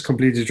dry? Yes,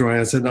 completely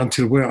dry. I said,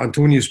 until where?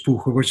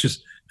 Antoniusbuche, which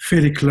is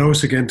fairly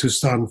close again to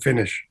start and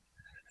finish.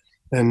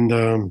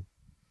 And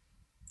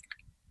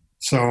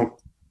so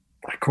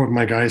I called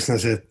my guys and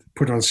I said,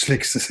 put on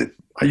slicks. I said,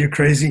 are you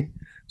crazy?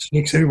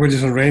 Slicks,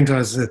 everybody's on rain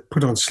tires. I said,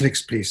 put on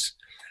slicks, please.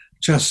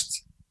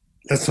 Just,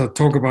 let's not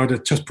talk about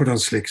it, just put on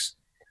slicks.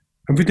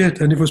 And we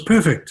did, and it was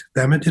perfect,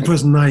 damn it. It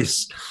was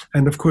nice.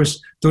 And of course,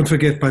 don't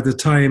forget, by the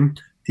time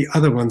the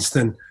other ones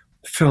then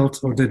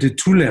felt, or they did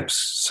 2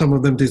 laps, some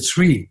of them did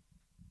 3,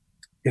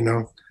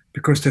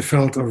 because they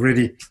felt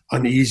already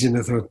uneasy, and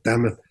I thought,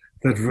 damn it,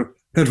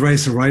 that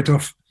race a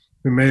write-off.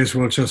 We may as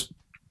well just,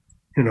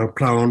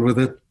 plow on with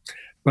it.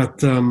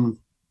 But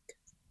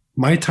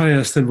my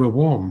tires then were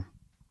warm.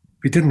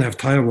 We didn't have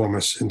tire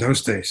warmers in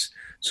those days.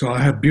 So I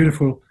had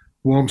beautiful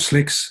warm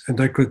slicks, and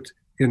I could,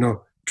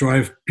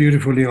 drive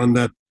beautifully on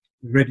that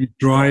ready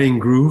drying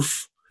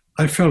groove.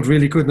 I felt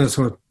really good, and I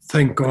thought,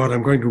 thank God,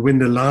 I'm going to win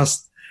the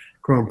last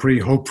Grand Prix,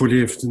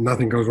 hopefully, if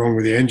nothing goes wrong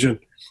with the engine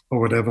or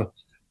whatever.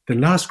 The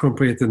last Grand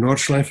Prix at the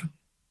Nordschleife,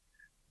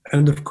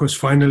 and of course,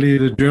 finally,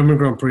 the German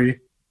Grand Prix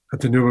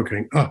at the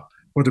Nürburgring. Ah,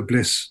 what a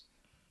bliss.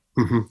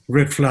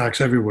 Red flags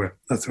everywhere.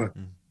 I thought,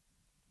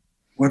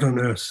 what on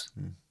earth?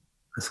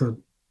 I thought,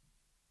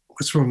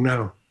 what's wrong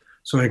now?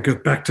 So I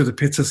got back to the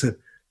pits. I said,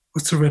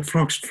 what's the red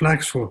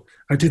flags for?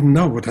 I didn't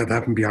know what had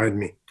happened behind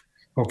me,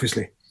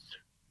 obviously.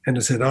 And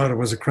I said, there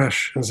was a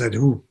crash. And I said,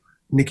 who?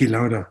 Niki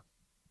Lauda.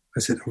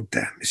 I said, oh,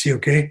 damn, is he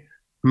okay?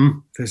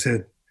 They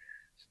said,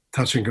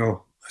 touch and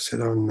go. I said,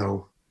 oh,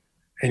 no.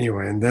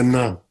 Anyway, and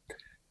then,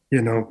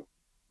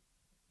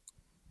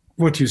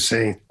 what you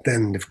say,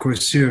 then, of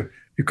course, you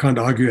can't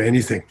argue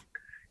anything.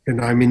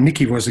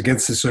 Niki was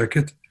against the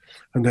circuit,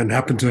 and then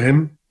happened to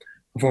him,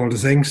 of all the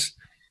things,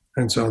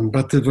 and so on.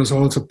 But it was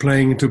also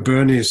playing into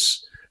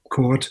Bernie's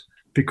court,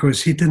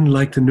 because he didn't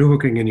like the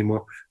Nürburgring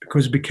anymore,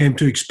 because it became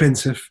too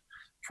expensive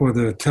for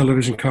the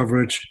television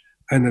coverage,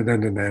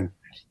 and.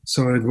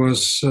 So it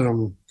was,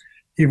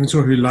 even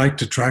though he liked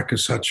the track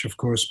as such, of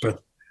course,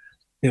 but,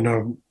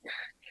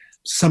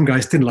 some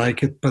guys didn't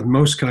like it, but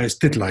most guys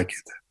did like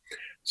it.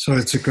 So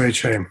it's a great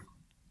shame.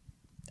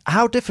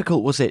 How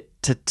difficult was it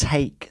to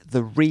take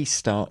the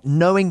restart,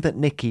 knowing that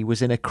Niki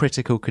was in a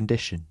critical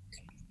condition?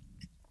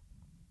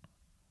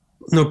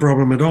 No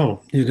problem at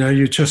all.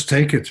 You just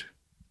take it.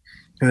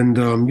 And,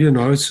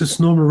 it's just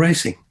normal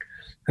racing.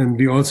 And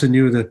we also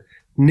knew that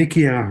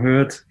Niki, I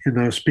heard,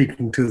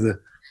 speaking to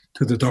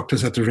the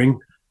doctors at the ring.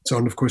 So,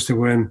 of course, they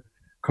were in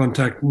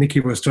contact.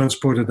 Niki was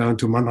transported down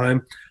to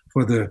Mannheim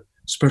for the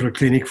special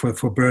clinic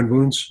for burn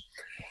wounds.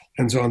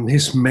 And so on.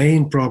 His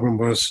main problem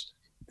was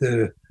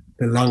the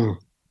lung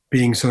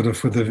being sort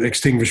of with the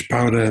extinguished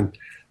powder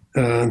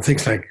and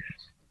things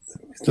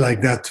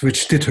like that,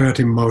 which did hurt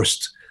him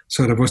most.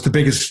 So that was the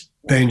biggest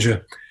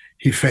danger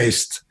he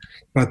faced.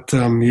 But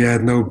he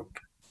had no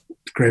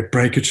great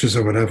breakages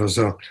or whatever.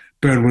 So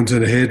burn wounds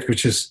in the head,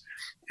 which is,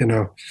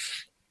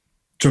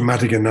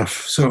 dramatic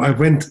enough. So I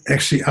went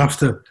actually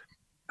after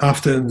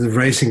the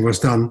racing was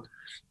done,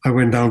 I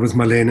went down with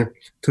Marlene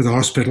to the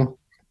hospital,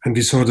 and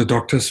we saw the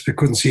doctors. We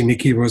couldn't see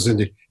Niki, was in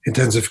the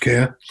intensive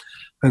care,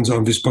 and so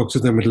on. We spoke to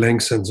them at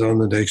length and so on,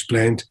 and they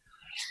explained.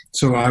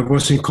 So I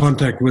was in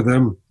contact with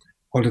them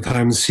all the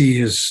time,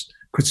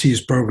 could see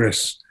his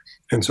progress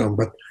and so on.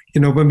 But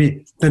when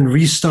we then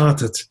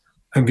restarted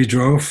and we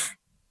drove,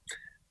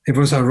 it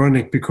was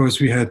ironic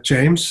because we had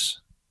James,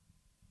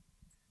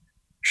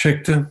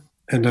 Scheckter,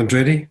 and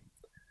Andretti.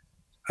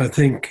 I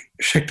think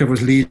Scheckter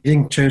was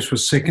leading, James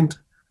was second.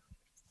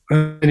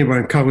 Anyway,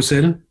 in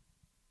Carousel,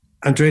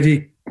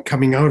 Andretti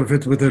coming out of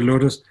it with the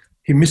Lotus,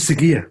 he missed the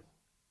gear.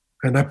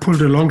 And I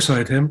pulled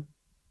alongside him,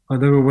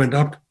 and then we went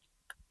up,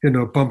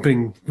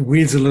 bumping the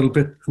wheels a little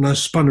bit, and I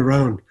spun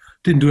around.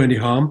 Didn't do any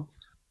harm,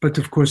 but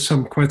of course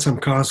quite some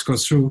cars got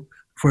through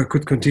before I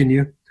could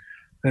continue.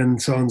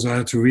 And so on, so I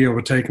had to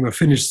re-overtake him. I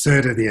finished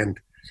third at the end.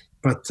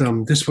 But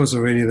this was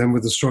already then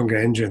with the stronger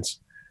engines.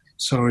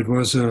 So it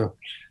was a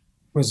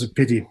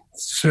pity.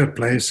 Third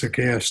place,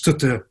 okay. I stood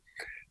there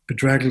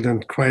bedraggled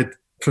and quite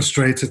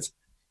frustrated,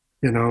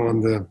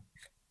 on the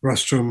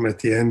rostrum at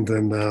the end,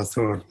 and I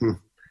thought,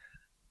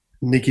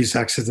 Niki's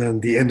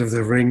accident, the end of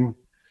the ring.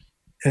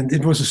 And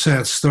it was a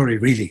sad story,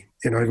 really.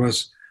 It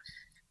was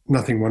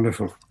nothing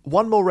wonderful.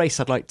 One more race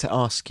I'd like to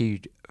ask you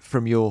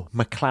from your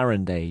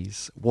McLaren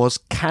days was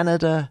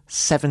Canada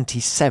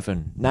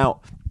 77.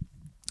 Now,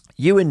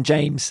 you and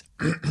James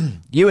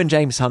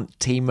Hunt,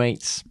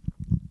 teammates,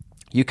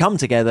 you come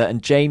together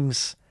and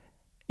James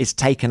is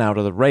taken out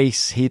of the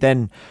race. He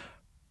then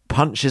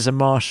punches a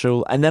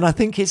marshal, and then I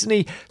think, isn't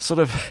he sort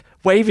of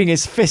waving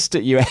his fist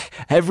at you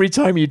every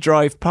time you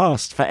drive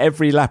past for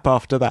every lap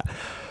after that?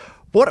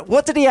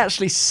 What did he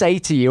actually say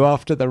to you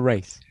after the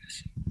race?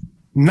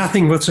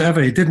 Nothing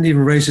whatsoever. He didn't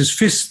even raise his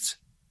fist.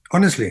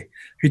 Honestly,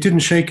 he didn't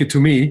shake it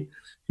to me.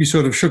 He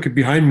sort of shook it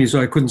behind me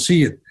so I couldn't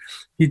see it.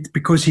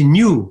 Because he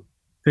knew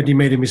that he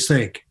made a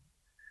mistake.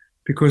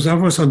 Because I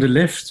was on the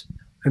left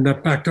and I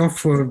backed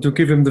off to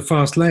give him the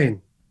fast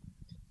lane.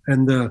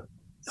 And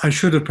I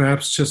should have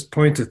perhaps just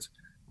pointed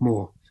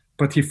more.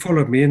 But he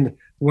followed me, and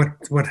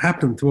what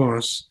happened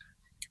was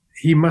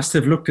he must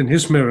have looked in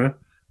his mirror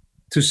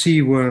to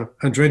see where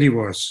Andretti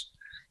was,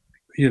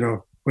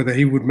 whether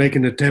he would make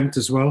an attempt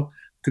as well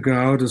to go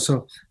out or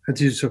so. And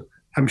so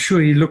I'm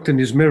sure he looked in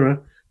his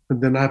mirror,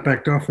 and then I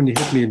backed off and he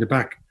hit me in the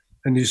back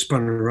and he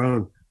spun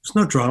around. It's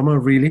no drama,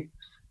 really,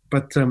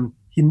 but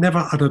he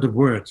never uttered a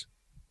word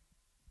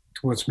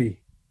towards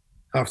me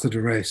after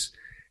the race.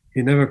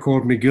 He never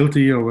called me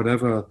guilty or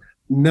whatever,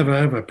 never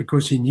ever,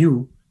 because he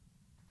knew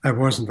I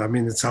wasn't. I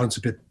mean, it sounds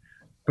a bit,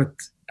 but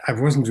I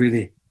wasn't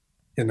really,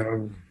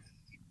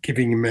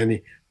 giving him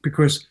any,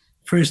 because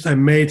first I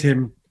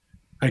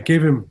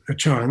gave him a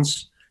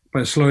chance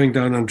by slowing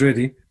down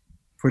Andretti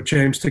for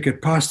James to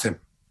get past him,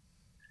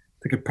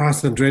 to get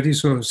past Andretti,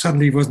 so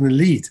suddenly he wasn't in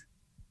the lead.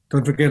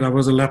 Don't forget, I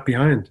was a lap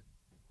behind,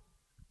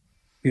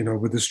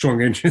 with a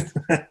strong engine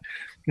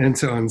and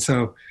so on.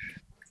 So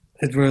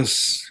it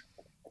was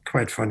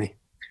quite funny.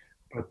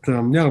 But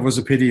it was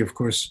a pity, of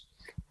course.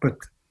 But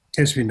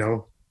as we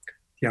know,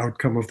 the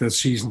outcome of that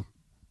season.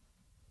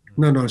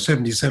 No,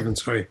 77,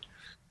 sorry.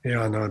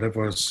 Yeah, no, that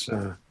was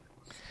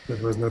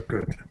not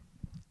good.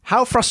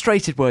 How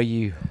frustrated were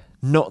you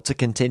not to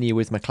continue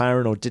with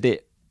McLaren, or did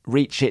it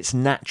reach its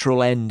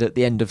natural end at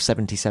the end of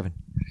 77?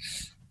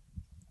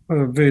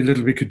 very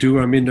little we could do.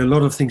 I mean, a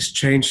lot of things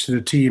changed in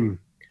the team.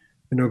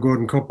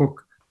 Gordon Koppuk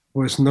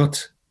was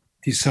not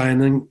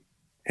designing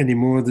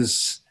anymore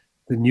the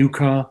new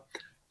car.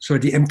 So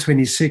the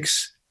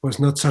M26 was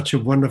not such a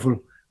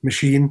wonderful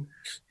machine.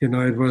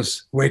 It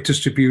was weight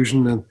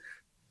distribution and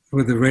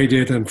with the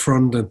radiator in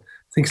front and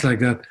things like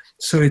that.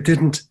 So it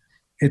didn't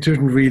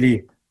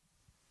really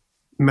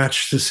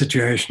match the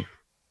situation.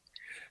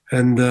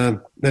 And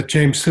that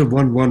James still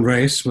won one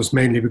race was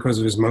mainly because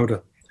of his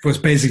motor. It was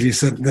basically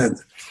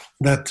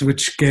that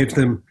which gave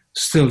them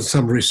still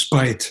some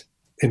respite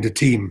in the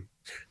team.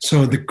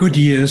 So the good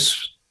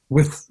years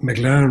with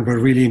McLaren were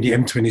really in the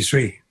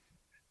M23.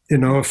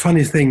 A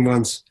funny thing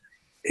once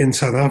in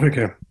South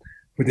Africa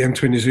with the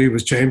M23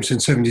 was James in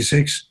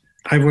 76.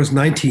 I was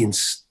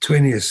 19th,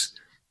 20th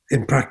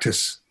in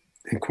practice,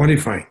 in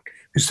qualifying.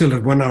 We still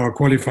had 1 hour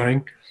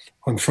qualifying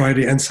on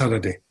Friday and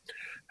Saturday.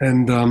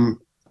 And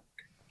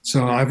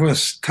so I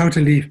was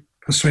totally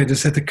frustrated. I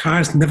said, the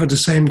car is never the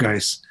same,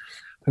 guys.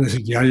 And I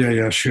said,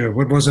 yeah, sure.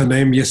 What was her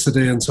name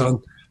yesterday and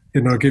so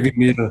on? Giving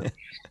me a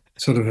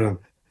sort of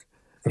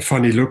a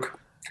funny look.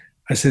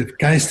 I said,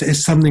 guys, there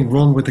is something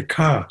wrong with the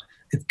car.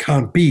 It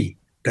can't be,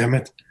 damn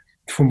it.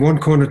 From one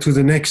corner to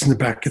the next in the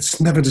back,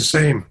 it's never the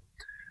same.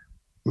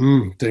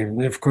 And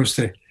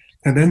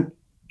then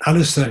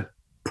Alistair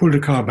pulled the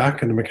car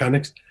back and the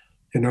mechanics,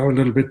 a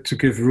little bit to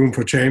give room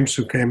for James,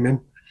 who came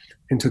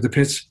into the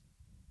pits.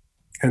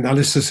 And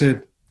Alistair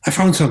said, I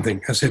found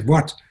something. I said,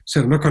 what? He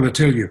said, I'm not going to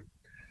tell you.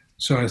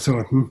 So I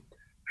thought,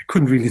 I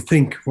couldn't really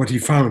think what he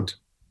found.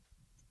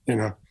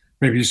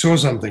 Maybe he saw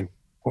something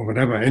or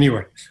whatever.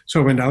 Anyway, so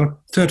I went out,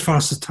 third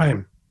fastest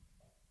time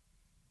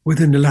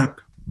within the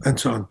lap and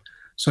so on.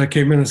 So I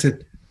came in and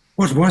said,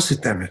 what was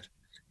it, damn it?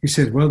 He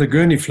said, well, the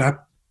gurney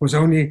flap was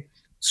only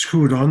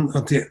screwed on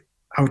at the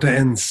outer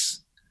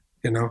ends,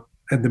 and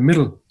the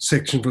middle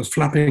section was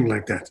flapping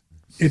like that.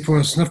 It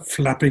was not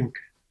flapping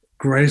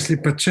gracefully,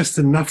 but just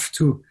enough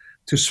to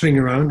swing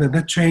around, and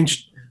that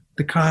changed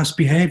the car's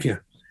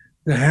behavior,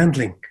 the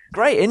handling.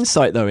 Great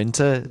insight, though,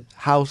 into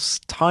how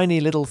tiny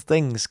little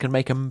things can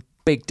make a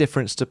big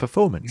difference to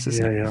performance,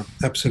 isn't it? Yeah,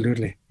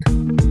 absolutely.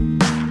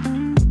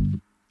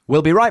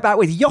 We'll be right back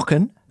with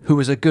Jochen, who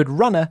was a good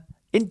runner,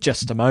 in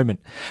just a moment,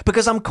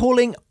 because I'm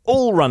calling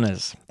all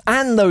runners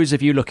and those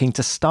of you looking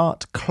to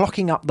start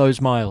clocking up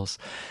those miles.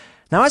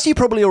 Now, as you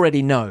probably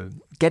already know,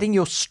 getting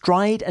your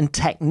stride and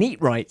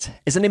technique right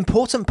is an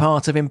important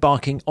part of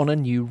embarking on a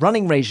new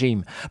running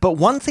regime. But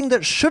one thing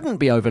that shouldn't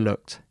be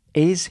overlooked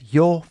is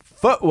your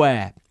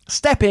footwear.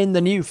 Step in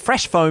the new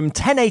Fresh Foam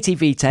 1080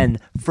 V10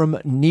 from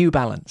New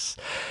Balance.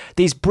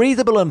 These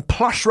breathable and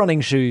plush running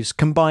shoes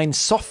combine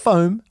soft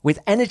foam with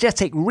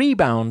energetic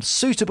rebound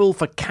suitable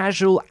for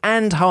casual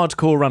and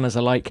hardcore runners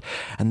alike,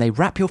 and they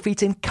wrap your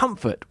feet in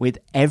comfort with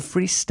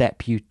every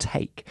step you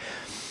take.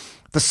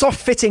 The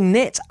soft-fitting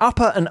knit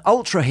upper and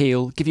ultra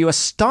heel give you a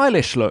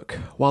stylish look,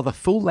 while the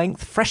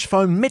full-length Fresh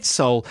Foam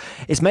midsole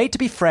is made to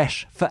be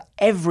fresh for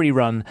every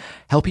run,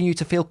 helping you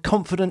to feel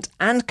confident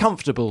and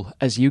comfortable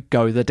as you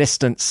go the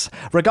distance.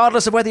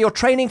 Regardless of whether you're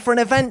training for an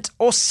event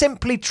or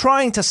simply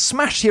trying to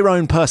smash your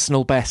own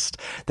personal best,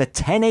 the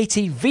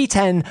 1080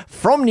 V10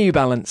 from New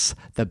Balance,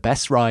 the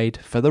best ride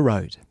for the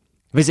road.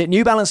 Visit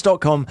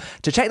newbalance.com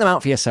to check them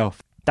out for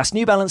yourself. That's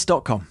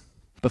newbalance.com.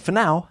 But for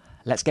now,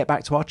 let's get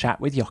back to our chat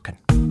with Jochen.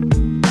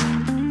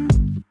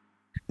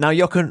 Now,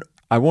 Jochen,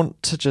 I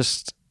want to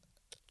just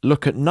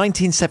look at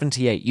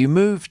 1978. You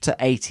moved to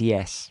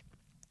ATS.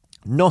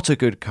 Not a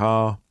good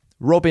car.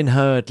 Robin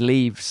Hurd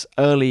leaves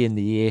early in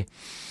the year.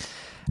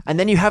 And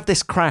then you have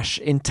this crash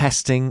in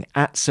testing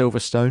at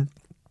Silverstone.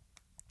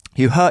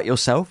 You hurt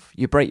yourself,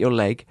 you break your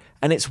leg,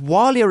 and it's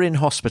while you're in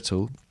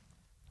hospital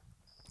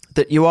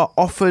that you are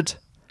offered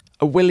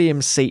a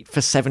Williams seat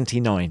for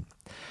 79.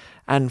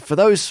 And for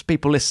those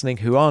people listening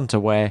who aren't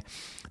aware,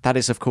 that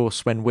is, of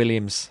course, when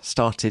Williams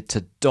started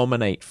to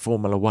dominate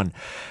Formula One.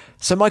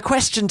 So my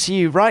question to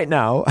you right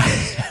now,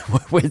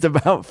 with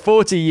about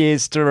 40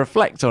 years to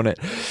reflect on it,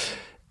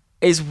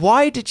 is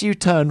why did you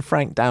turn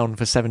Frank down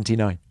for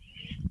 79?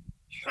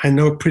 I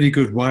know pretty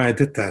good why I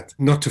did that,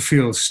 not to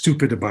feel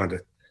stupid about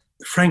it.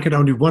 Frank had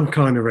only one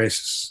car in the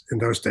races in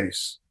those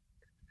days.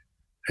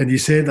 And he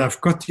said, I've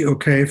got the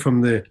okay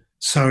from the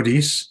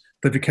Saudis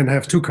that we can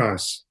have two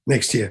cars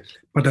next year,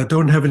 but I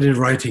don't have it in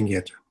writing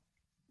yet.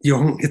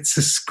 Jochen, it's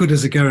as good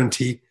as a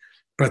guarantee,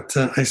 but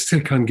I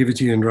still can't give it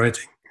to you in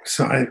writing.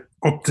 So I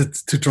opted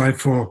to drive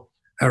for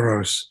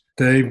Arrows.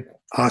 They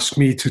asked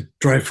me to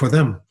drive for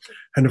them.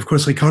 And of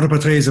course, Riccardo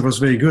Patrese was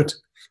very good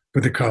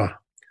with the car.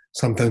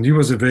 Sometimes he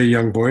was a very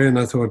young boy, and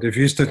I thought, if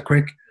he's that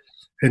quick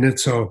in it,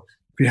 so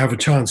we have a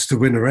chance to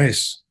win a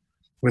race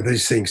with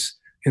these things.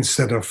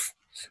 Instead of,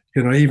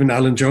 even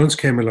Alan Jones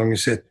came along and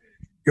said,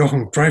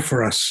 Jochen, drive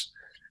for us,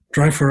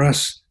 be my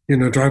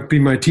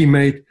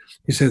teammate.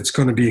 He said, it's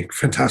going to be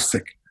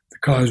fantastic. The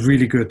car is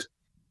really good.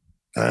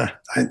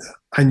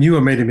 I knew I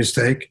made a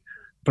mistake,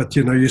 but,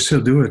 you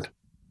still do it.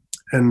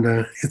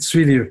 And it's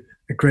really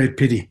a great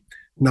pity.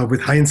 Now,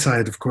 with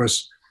hindsight, of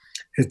course,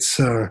 it's,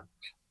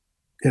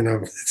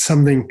 it's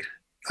something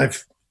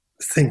I've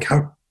think,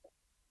 how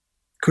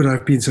could I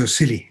have been so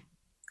silly?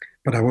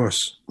 But I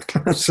was.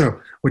 So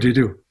what do you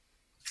do?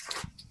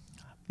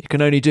 You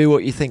can only do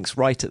what you think's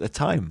right at the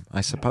time,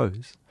 I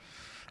suppose.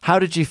 How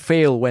did you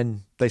feel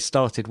when they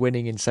started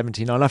winning in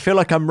 '79? I feel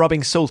like I'm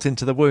rubbing salt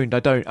into the wound. I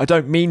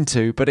don't mean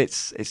to, but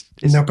it's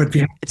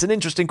an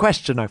interesting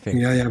question, I think.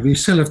 Yeah. We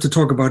still have to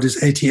talk about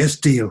this ATS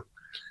deal,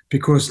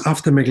 because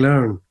after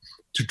McLaren,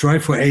 to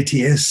drive for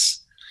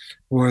ATS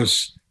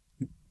was,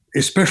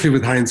 especially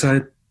with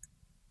hindsight,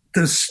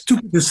 the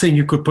stupidest thing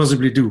you could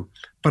possibly do.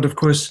 But of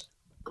course,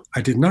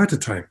 I didn't know at the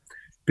time,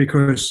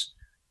 because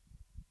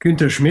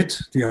Günther Schmidt,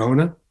 the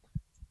owner,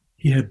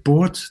 he had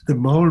bought the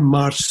whole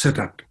March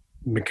setup,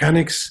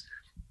 mechanics,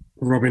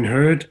 Robin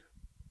Herd,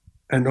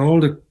 and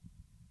all the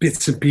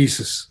bits and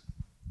pieces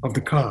of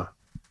the car.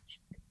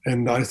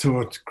 And I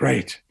thought,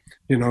 great.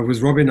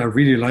 With Robin, I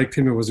really liked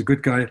him. He was a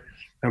good guy.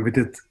 And we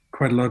did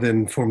quite a lot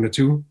in Formula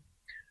 2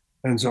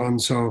 and so on.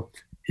 So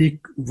he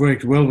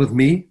worked well with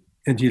me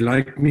and he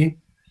liked me.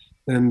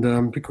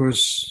 And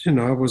because,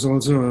 I was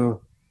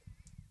also,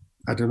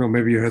 I don't know,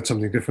 maybe you heard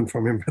something different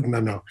from him, but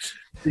no.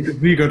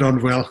 We got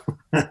on well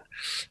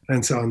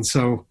and so on.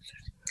 So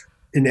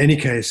in any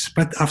case,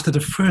 but after the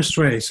first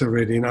race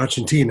already in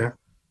Argentina,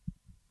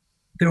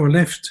 they all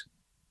left.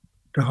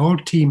 The whole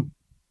team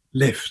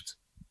left.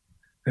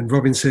 And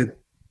Robin said,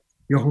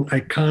 Jochen, I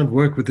can't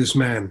work with this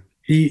man.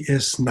 He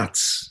is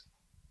nuts.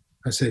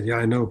 I said, yeah,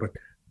 I know, but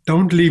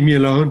don't leave me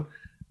alone.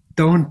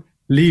 Don't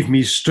leave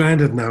me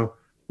stranded now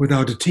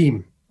without a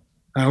team.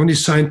 I only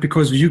signed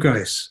because of you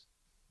guys,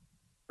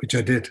 which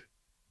I did.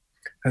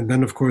 And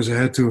then, of course, I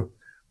had to,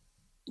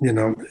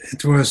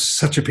 it was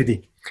such a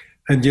pity.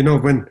 And,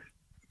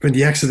 when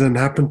the accident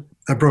happened,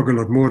 I broke a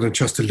lot more than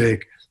just the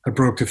leg. I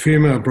broke the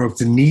femur, I broke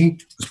the knee,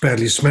 it was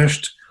badly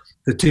smashed,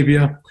 the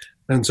tibia,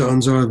 and so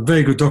on. So a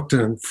very good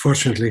doctor,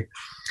 unfortunately,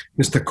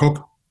 Mr.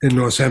 Kopp in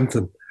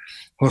Northampton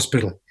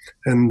Hospital.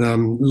 And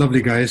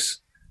lovely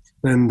guys.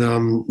 And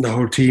the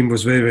whole team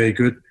was very, very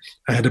good.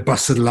 I had a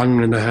busted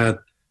lung, and I had,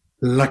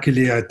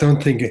 luckily, I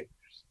don't think,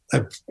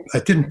 I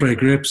didn't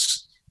break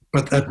ribs,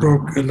 but I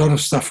broke a lot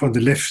of stuff on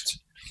the lift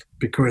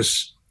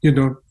because,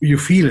 you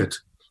feel it,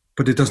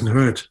 but it doesn't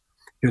hurt.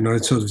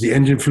 It's sort of the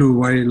engine flew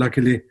away.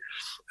 Luckily,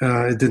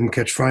 it didn't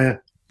catch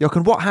fire.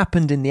 Jochen, what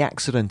happened in the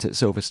accident at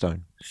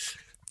Silverstone?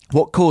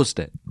 What caused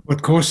it?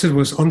 What caused it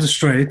was on the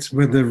straight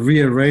with the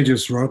rear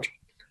radius rod,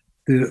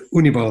 the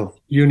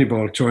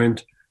uniball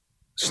joint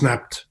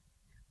snapped.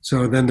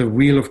 So then the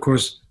wheel, of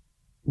course,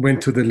 went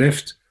to the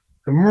left.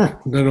 And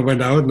then I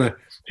went out and I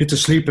hit the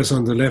sleepers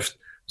on the left,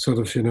 sort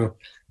of,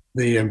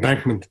 the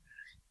embankment.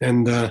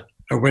 And I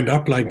went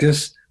up like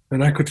this,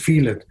 and I could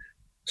feel it.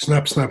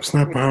 Snap, snap,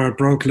 snap, how I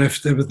broke,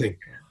 left, everything.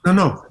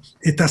 No,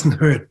 it doesn't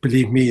hurt,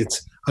 believe me.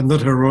 I'm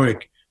not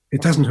heroic.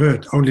 It doesn't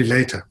hurt, only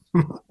later.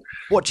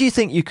 What do you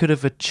think you could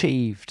have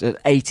achieved at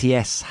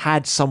ATS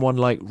had someone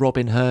like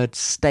Robin Herd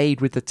stayed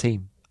with the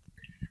team?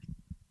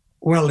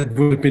 Well, it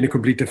would have been a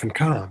complete different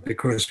car,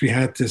 because we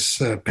had this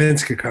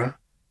Penske car,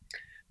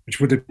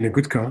 which would have been a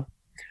good car,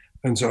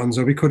 and so on.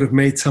 So we could have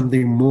made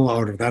something more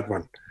out of that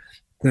one.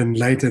 Then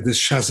later, this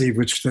chassis,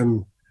 which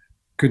then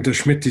Günther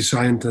Schmidt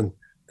designed and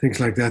things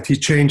like that. He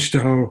changed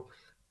the whole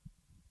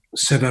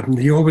setup, and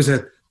he always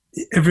had,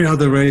 every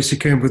other race he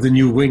came with a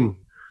new wing,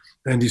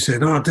 and he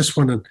said, this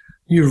one, a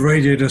new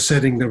radiator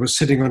setting that was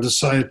sitting on the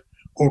side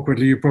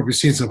awkwardly. You've probably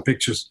seen some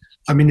pictures.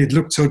 I mean, it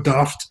looked so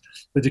daft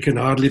that you can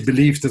hardly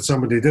believe that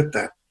somebody did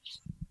that,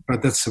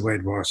 but that's the way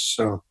it was.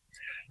 So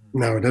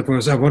no,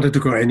 I wanted to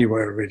go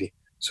anywhere already.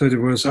 So it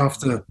was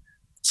after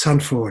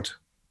Zandvoort,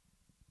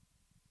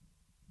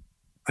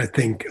 I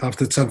think.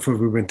 After Zandvoort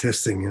we went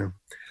testing,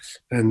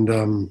 and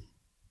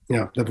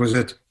that was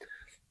it.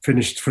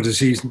 Finished for the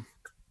season.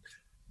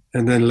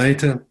 And then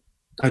later,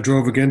 I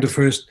drove again the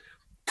first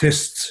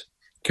test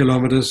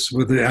kilometers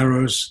with the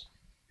arrows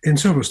in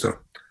Silverstone.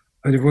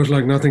 And it was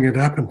like nothing had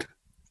happened.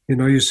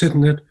 You sit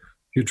in it,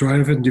 you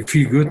drive it, and you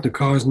feel good. The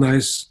car is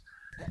nice.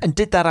 And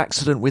did that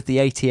accident with the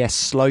ATS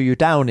slow you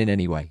down in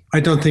any way? I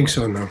don't think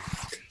so, no.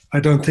 I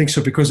don't think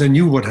so, because I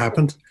knew what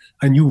happened.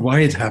 I knew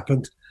why it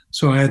happened.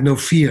 So I had no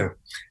fear.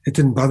 It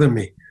didn't bother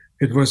me.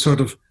 It was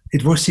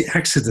the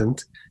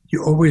accident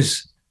you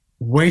always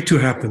wait to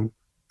happen.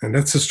 And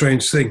that's a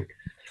strange thing,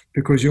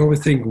 because you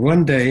always think,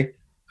 one day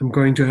I'm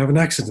going to have an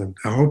accident.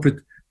 I hope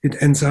it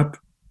ends up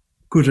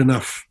good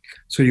enough.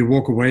 So you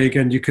walk away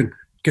again, you can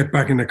get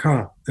back in the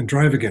car and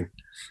drive again.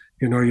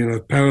 You're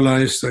not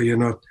paralyzed, or you're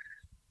not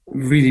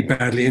really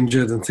badly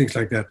injured and things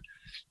like that.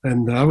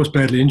 And I was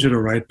badly injured, all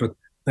right, but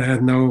I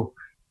had no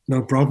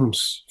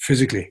problems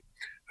physically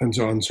and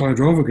so on. So I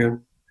drove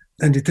again,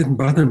 and it didn't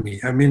bother me.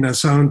 I mean, I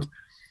sound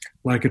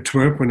like a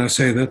twerp when I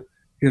say that,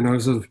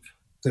 sort of,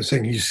 they're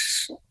saying he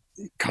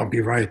can't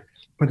be right,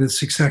 but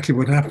it's exactly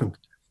what happened.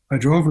 I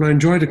drove and I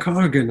enjoyed the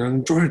car again. I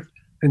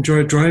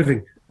enjoyed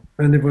driving,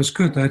 and it was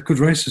good. I had good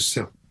races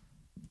still.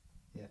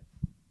 Yeah.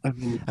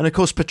 And of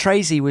course,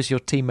 Patrese was your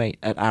teammate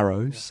at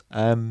Arrows.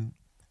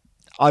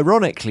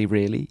 Ironically,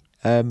 really,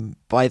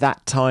 by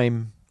that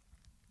time,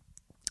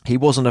 he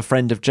wasn't a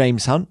friend of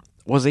James Hunt,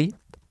 was he?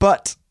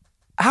 But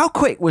How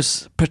quick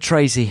was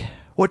Patrese?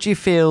 What do you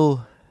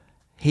feel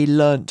he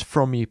learnt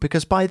from you?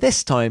 Because by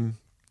this time,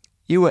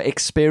 you were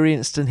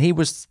experienced and he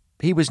was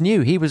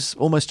new. He was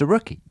almost a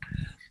rookie.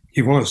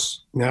 He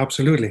was, yeah,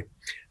 absolutely.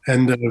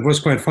 And it was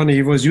quite funny.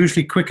 He was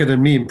usually quicker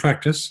than me in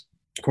practice,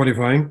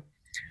 qualifying.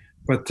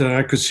 But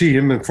I could see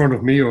him in front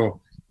of me or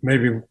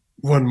maybe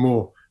one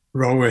more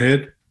row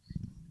ahead.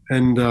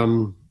 And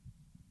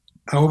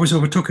I always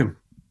overtook him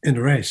in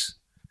the race.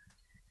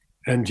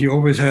 And he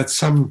always had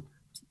some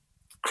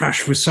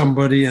crash with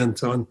somebody and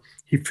so on.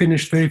 He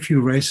finished very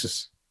few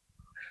races.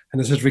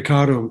 And I said,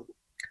 Ricardo,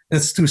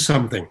 let's do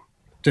something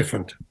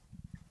different.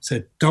 I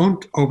said,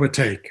 don't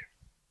overtake.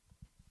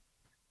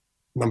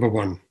 Number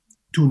one,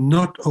 do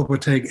not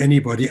overtake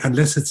anybody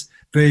unless it's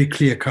very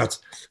clear cut.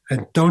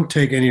 And don't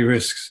take any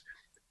risks.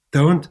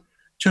 Don't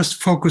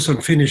just focus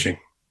on finishing.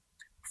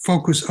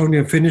 Focus only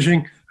on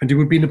finishing and you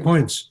will be in the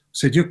points. I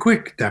said, you're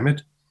quick, damn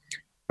it.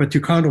 But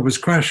you can't always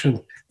crash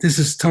and this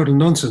is total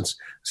nonsense.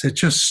 I said,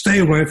 just stay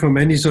away from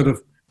any sort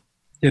of,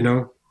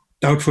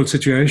 doubtful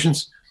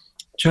situations.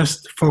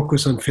 Just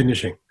focus on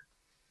finishing.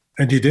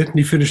 And he did, and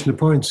he finished in the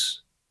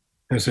points.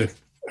 I said,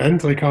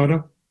 and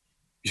Ricardo?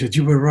 He said,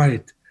 you were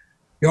right.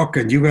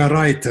 Jochen, you were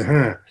right.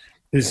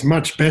 It's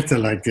much better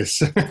like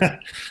this.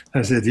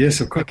 I said, yes,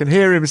 of course. I can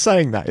hear him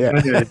saying that,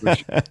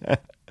 yeah.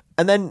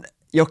 And then,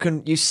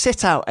 Jochen, you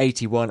sit out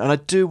 81, and I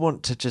do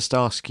want to just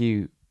ask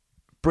you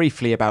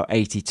briefly about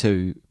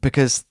 82,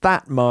 because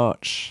that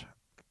March,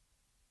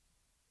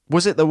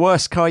 was it the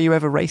worst car you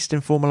ever raced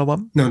in Formula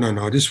One?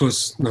 No. This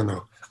was,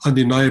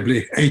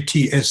 undeniably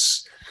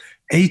ATS.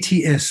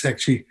 ATS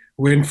actually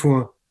went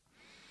for,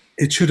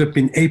 it should have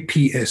been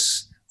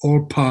APS,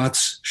 all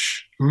parts.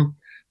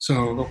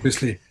 So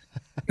obviously,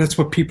 that's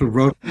what people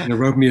wrote. They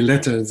wrote me a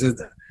letter and said,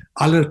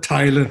 alle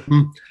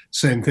Teile,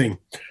 same thing,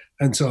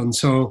 and so on.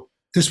 So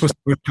this was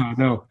the car.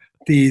 No,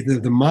 the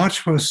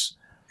March was,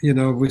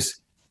 with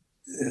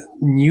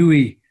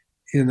Newey,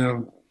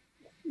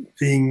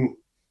 being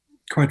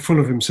quite full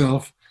of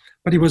himself,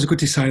 but he was a good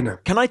designer.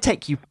 Can I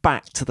take you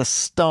back to the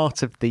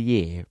start of the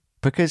year?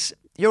 Because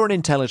you're an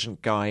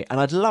intelligent guy, and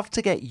I'd love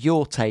to get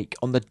your take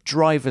on the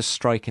drivers'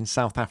 strike in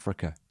South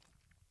Africa.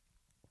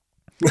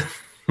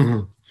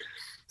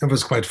 That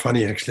was quite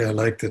funny, actually. I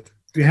liked it.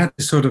 We had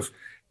this sort of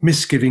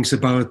misgivings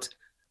about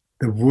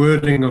the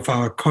wording of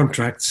our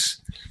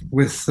contracts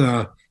with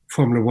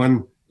Formula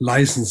One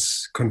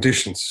license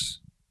conditions.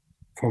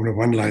 Formula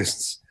One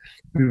license.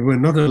 We were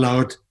not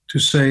allowed to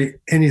say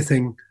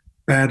anything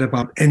bad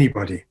about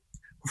anybody.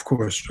 Of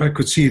course, I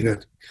could see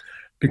that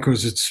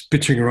because it's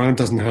bitching around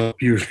doesn't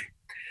help usually.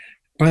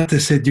 But they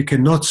said you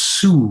cannot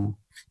sue,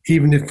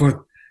 even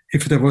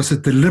if there was a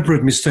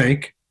deliberate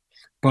mistake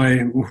by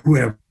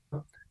whoever,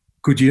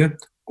 Goodyear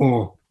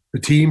or the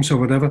teams or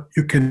whatever,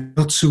 you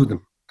cannot sue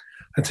them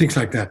and things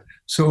like that.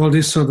 So all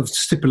these sort of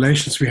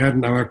stipulations we had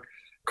in our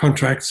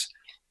contracts,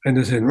 and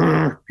they said,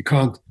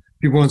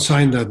 we won't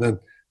sign that. And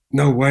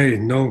no way,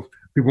 no,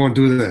 we won't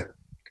do that.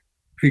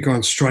 We go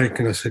on strike.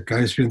 And I said,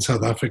 guys, we're in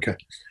South Africa.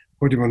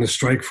 What do you want to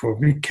strike for?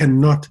 We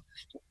cannot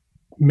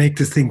make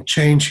the thing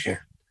change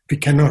here. We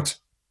cannot.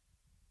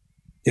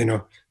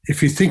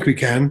 If you think we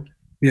can,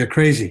 we are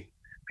crazy.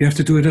 We have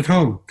to do it at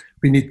home.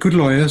 We need good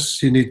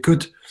lawyers, you need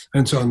good,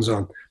 and so on and so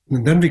on.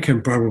 And then we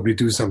can probably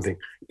do something,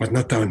 but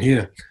not down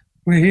here.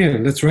 We're here,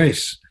 let's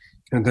race.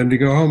 And then we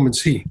go home and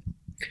see.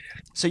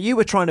 So you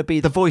were trying to be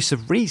the voice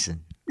of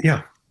reason?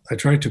 Yeah, I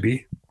tried to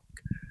be.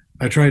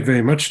 I tried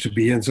very much to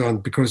be and so on,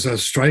 because our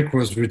strike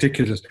was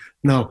ridiculous.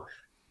 Now,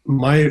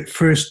 my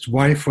first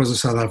wife was a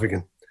South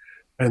African,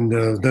 and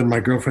then my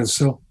girlfriend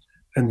still.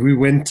 And we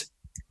went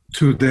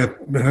to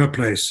her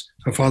place.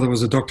 Her father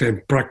was a doctor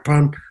in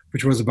Brakpan,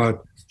 which was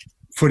about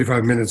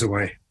 45 minutes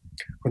away,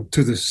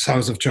 to the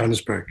south of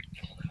Johannesburg.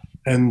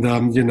 And,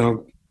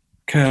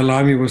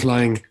 Kyalami was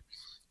lying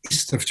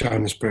east of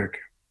Johannesburg.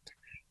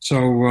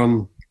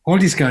 So all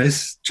these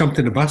guys jumped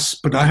in a bus,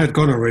 but I had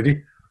gone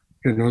already,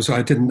 so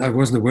I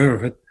wasn't aware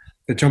of it.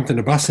 They jumped in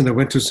a bus and they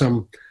went to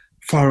some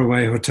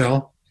faraway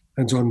hotel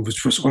and so on,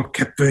 which was all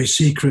kept very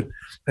secret.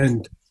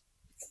 And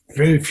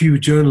very few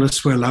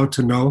journalists were allowed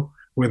to know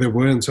where they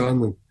were and so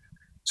on. And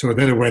so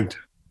then I went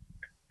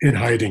in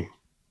hiding.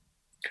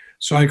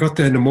 So I got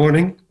there in the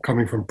morning,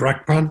 coming from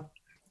Brakpan.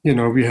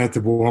 We had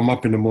to warm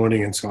up in the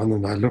morning and so on.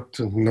 And I looked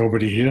and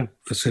nobody here.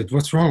 I said,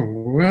 what's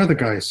wrong? Where are the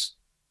guys?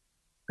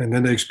 And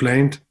then they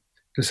explained.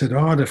 They said,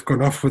 they've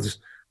gone off with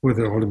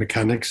all the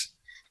mechanics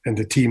and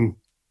the team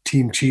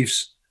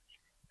chiefs.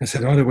 I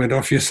said, they went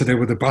off yesterday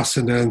with the bus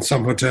and they're in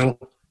some hotel.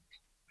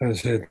 I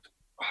said,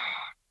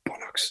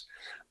 bollocks.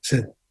 I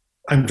said,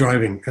 I'm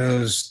driving.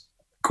 I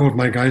called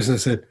my guys and I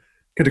said,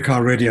 get the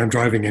car ready. I'm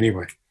driving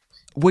anyway.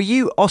 Were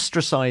you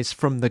ostracized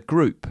from the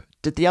group?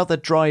 Did the other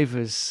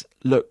drivers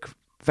look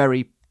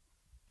very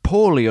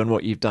poorly on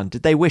what you've done?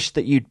 Did they wish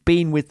that you'd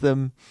been with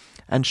them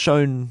and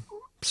shown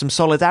some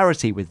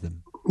solidarity with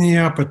them?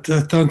 Yeah, but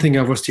I don't think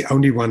I was the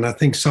only one. I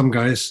think some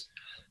guys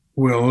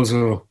were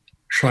also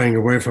shying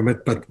away from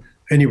it. But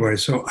anyway,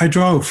 so I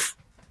drove.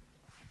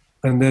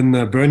 And then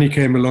Bernie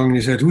came along and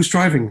he said, who's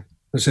driving?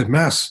 I said,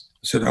 Mass.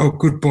 said, "Oh,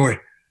 good boy,"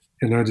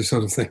 this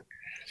sort of thing.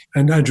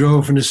 And I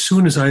drove, and as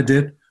soon as I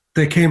did,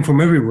 they came from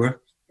everywhere,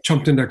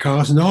 jumped in their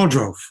cars, and all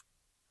drove.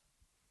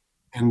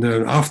 And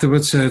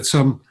afterwards, I had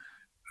some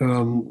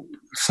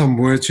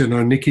words,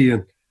 Nicky,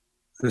 and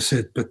they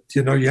said, "But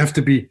you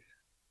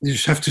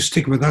just have to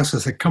stick with us." I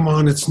said, "Come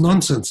on, it's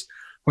nonsense.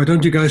 Why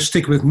don't you guys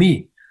stick with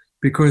me?"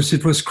 Because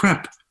it was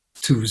crap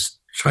to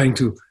trying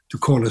to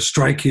call a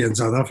strike here in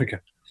South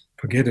Africa.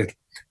 Forget it.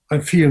 I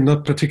feel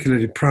not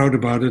particularly proud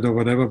about it or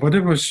whatever, but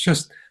it was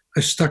just,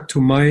 I stuck to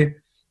my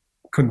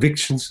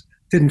convictions,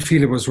 didn't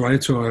feel it was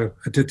right, so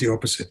I did the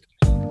opposite.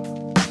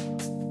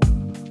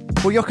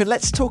 Well, Jochen,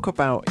 let's talk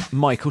about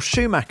Michael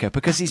Schumacher,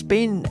 because he's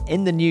been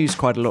in the news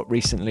quite a lot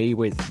recently,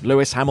 with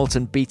Lewis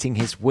Hamilton beating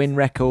his win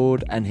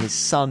record and his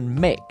son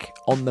Mick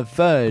on the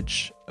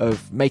verge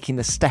of making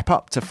the step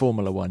up to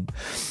Formula One.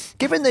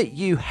 Given that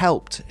you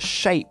helped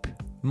shape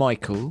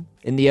Michael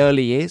in the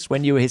early years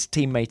when you were his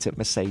teammate at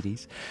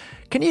Mercedes,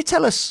 can you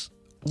tell us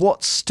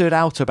what stood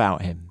out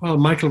about him? Well,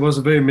 Michael was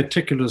a very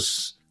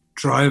meticulous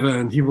driver,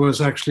 and he was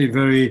actually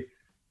very,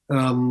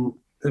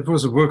 it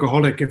was a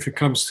workaholic if it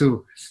comes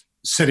to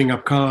setting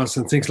up cars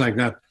and things like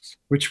that,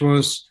 which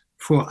was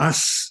for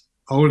us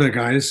older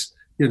guys,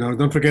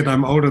 don't forget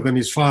I'm older than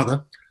his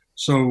father.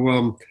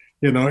 So,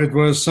 it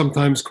was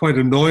sometimes quite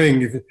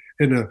annoying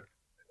in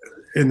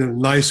a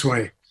nice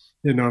way,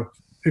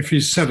 if he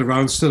sat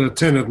around still at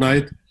 10 at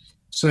night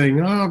saying,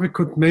 we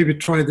could maybe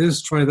try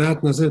this, try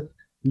that. And I said,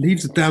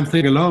 leave the damn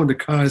thing alone. The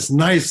car is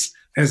nice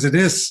as it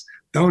is.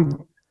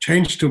 Don't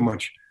change too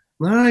much.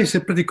 No, he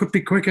said, but it could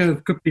be quicker,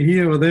 it could be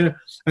here or there,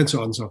 and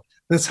so on. So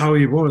that's how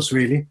he was,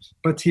 really.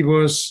 But he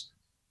was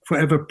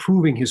forever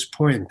proving his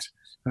point.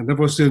 And that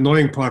was the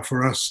annoying part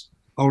for us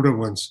older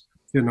ones.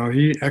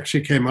 He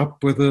actually came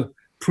up with a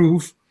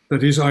proof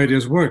that his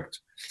ideas worked,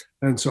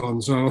 and so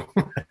on. So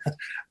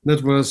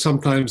that was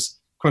sometimes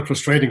quite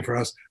frustrating for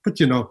us.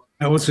 But,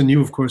 I also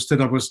knew, of course,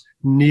 that I was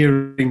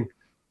nearing,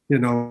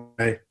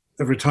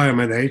 a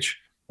retirement age,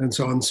 and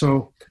so on.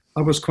 So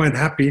I was quite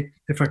happy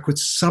if I could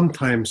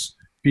sometimes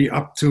be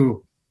up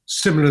to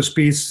similar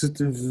speeds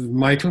to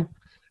Michael.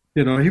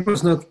 He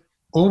was not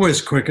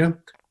always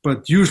quicker,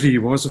 but usually he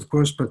was, of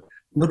course, but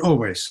not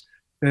always.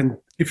 And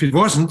if it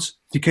wasn't,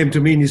 he came to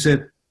me and he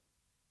said,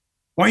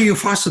 "Why are you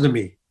faster than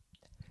me?"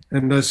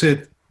 And I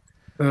said,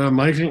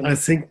 "Michael, I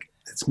think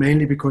it's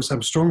mainly because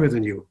I'm stronger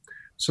than you."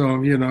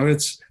 So,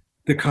 it's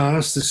the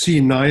cars, the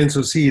C9s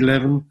or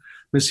C11,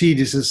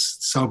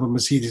 Sauber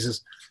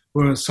Mercedes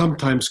were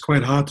sometimes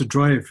quite hard to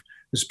drive,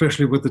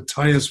 especially with the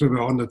tires we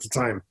were on at the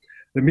time.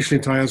 The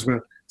Michelin tires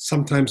were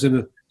sometimes in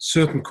a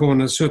certain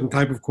corner, certain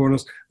type of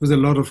corners, with a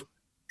lot of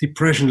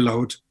depression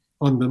load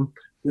on them.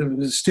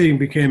 The steering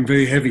became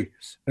very heavy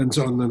and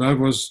so on. And I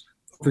was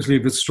obviously a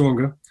bit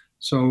stronger,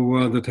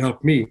 so that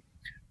helped me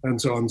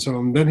and so on. So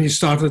and then he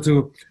started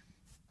to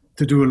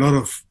do a lot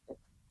of,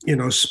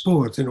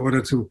 sport in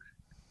order to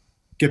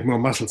get more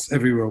muscles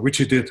everywhere, which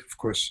he did, of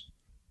course.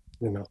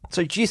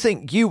 So do you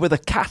think you were the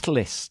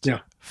catalyst Yeah.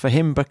 for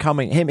him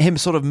becoming, him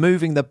sort of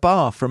moving the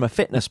bar from a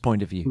fitness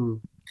point of view? Mm.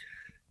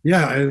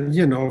 Yeah,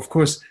 and, of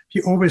course,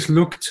 he always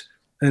looked,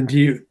 and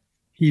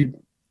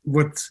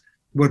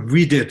what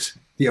we did,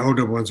 the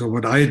older ones, or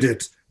what I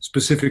did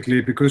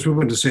specifically, because we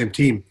were in the same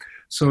team.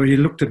 So he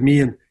looked at me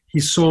and he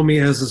saw me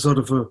as a sort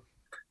of a,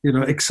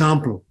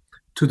 example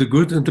to the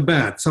good and the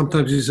bad.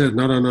 Sometimes he said,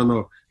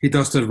 no, he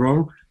does that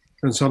wrong.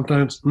 And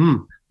sometimes,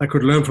 I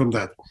could learn from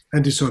that,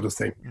 and this sort of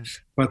thing.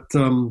 But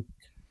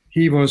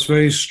he was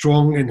very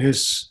strong in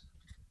his,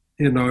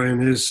 in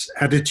his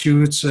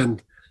attitudes,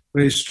 and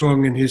very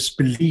strong in his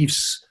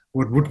beliefs,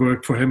 what would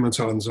work for him and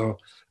so on. So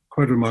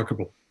quite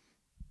remarkable.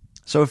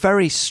 So a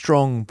very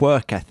strong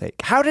work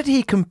ethic. How did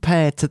he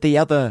compare to the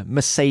other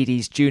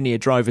Mercedes junior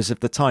drivers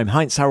of the time,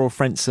 Heinz-Harald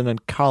Frentzen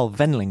and Karl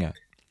Wendlinger?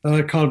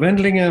 Karl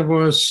Wendlinger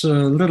was a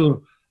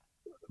little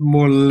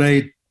more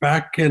laid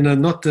back, and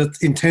not that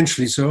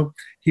intentionally so.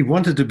 He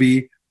wanted to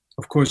be,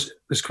 of course,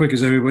 as quick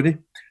as everybody,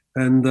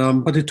 and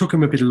but it took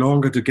him a bit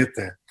longer to get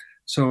there.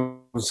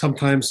 So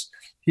sometimes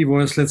he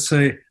was, let's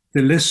say,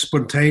 the less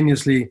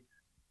spontaneously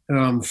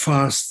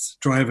fast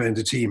driver in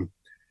the team.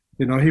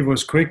 He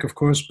was quick, of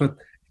course, but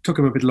it took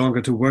him a bit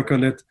longer to work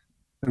on it,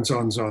 and so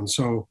on and so on.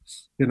 So,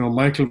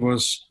 Michael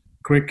was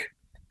quick,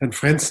 and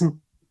Frentzen,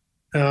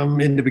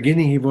 in the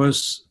beginning, he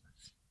was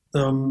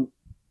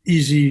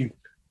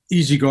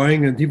easy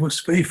going, and he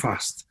was very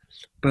fast,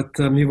 but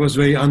he was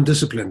very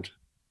undisciplined.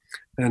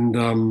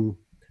 And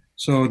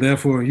so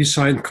therefore he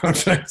signed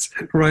contracts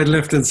right,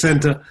 left and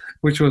center,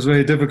 which was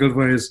very difficult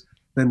for his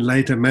then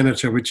later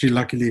manager, which he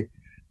luckily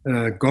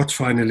got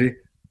finally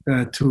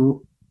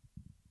to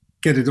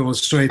get it all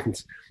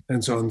straightened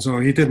and so on. So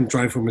he didn't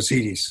drive for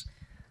Mercedes.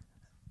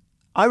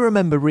 I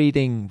remember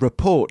reading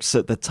reports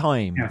at the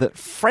time that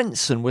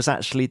Frentzen was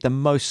actually the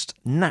most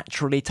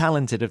naturally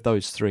talented of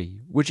those three.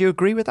 Would you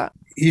agree with that?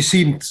 He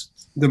seemed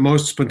the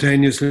most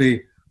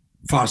spontaneously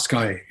fast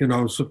guy,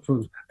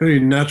 so very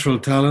natural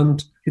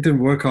talent. He didn't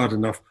work hard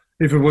enough.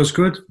 If it was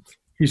good,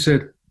 he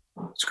said,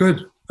 "It's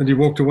good," and he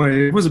walked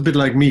away. It was a bit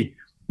like me,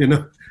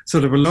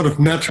 sort of a lot of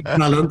natural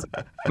talent,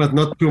 but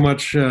not too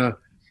much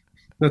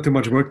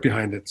work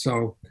behind it.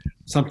 So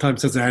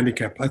sometimes that's a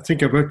handicap. I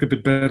think I worked a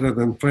bit better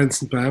than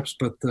Frentzen perhaps,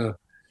 but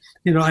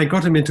I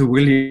got him into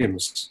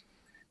Williams,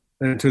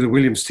 to the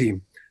Williams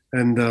team.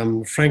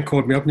 And Frank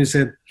called me up and he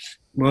said,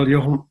 well,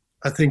 Jochen,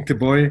 I think the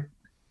boy,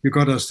 you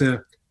got us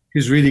there,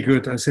 he's really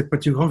good. I said,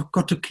 but you've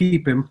got to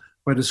keep him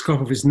by the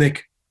scruff of his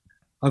neck.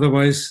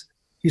 Otherwise,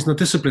 he's not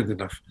disciplined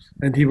enough.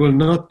 And he will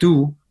not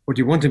do what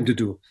you want him to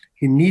do.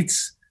 He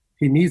needs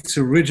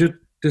a rigid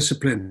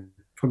discipline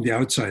from the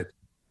outside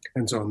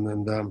and so on.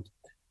 And,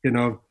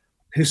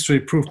 history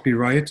proved me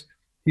right.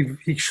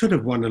 He should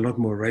have won a lot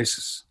more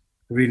races,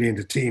 really, in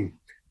the team.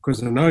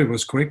 Because I know he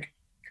was quick,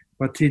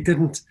 but it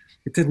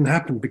didn't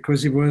happen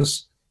because he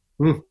was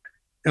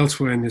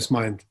elsewhere in his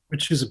mind,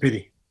 which is a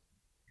pity.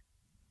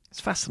 It's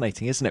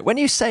fascinating, isn't it? When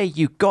you say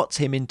you got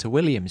him into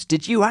Williams,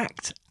 did you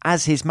act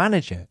as his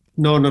manager?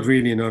 No, not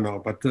really,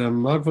 no. But I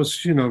was,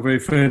 very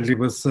friendly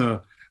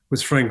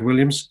with Frank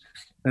Williams.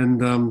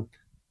 And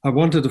I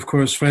wanted, of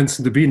course,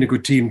 Frentzen to be in a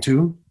good team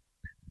too.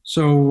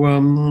 So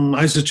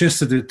I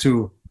suggested it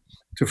to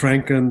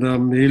Frank,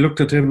 and he looked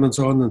at him and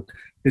so on, and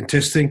in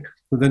testing,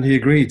 and then he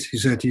agreed. He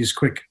said he's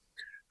quick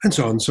and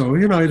so on. So,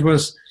 it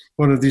was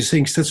one of these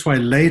things. That's why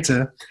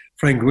later,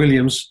 Frank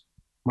Williams,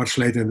 much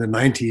later in the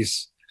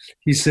 90s,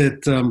 he said,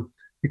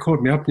 he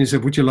called me up and he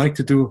said, would you like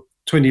to do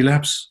 20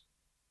 laps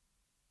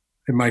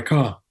in my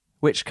car?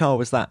 Which car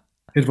was that?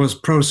 It was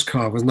Prost's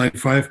car. It was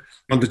 95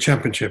 on the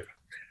championship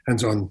and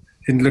so on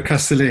in Le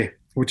Castellet,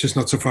 which is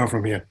not so far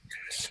from here.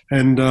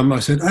 And I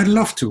said, I'd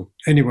love to.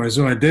 Anyway,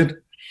 so I did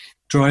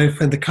drive,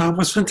 and the car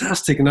was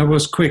fantastic, and I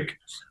was quick.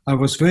 I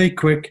was very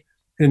quick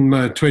in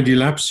my 20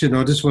 laps.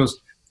 This was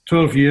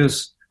 12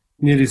 years,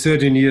 nearly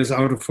 13 years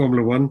out of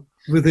Formula One.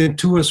 Within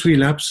 2 or 3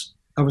 laps,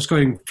 I was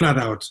going flat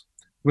out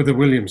with the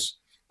Williams.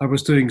 I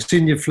was doing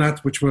senior flat,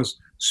 which was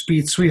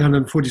speed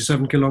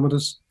 347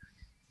 kilometers.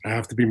 I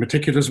have to be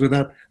meticulous with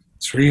that.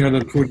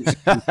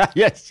 347.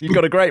 Yes, you've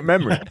got a great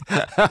memory.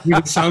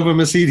 With Sauber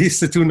Mercedes,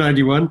 the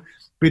 291,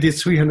 we did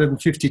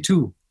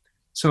 352.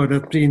 So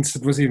that means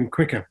it was even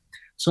quicker.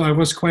 So I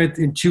was quite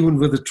in tune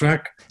with the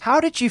track. How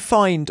did you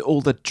find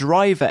all the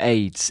driver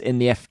aids in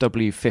the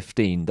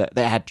FW15?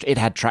 It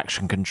had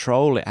traction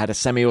control, it had a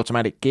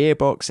semi-automatic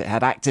gearbox, it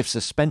had active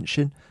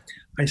suspension.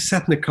 I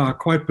sat in the car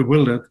quite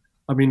bewildered.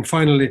 I mean,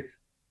 finally,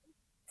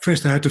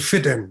 first I had to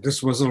fit in.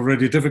 This was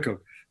already difficult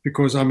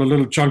because I'm a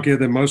little chunkier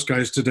than most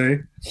guys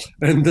today.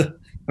 And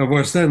I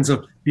was then.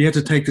 So we had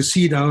to take the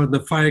seat out and the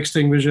fire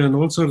extinguisher and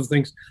all sorts of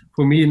things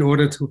for me in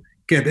order to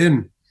get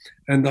in.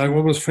 And I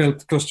almost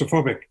felt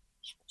claustrophobic.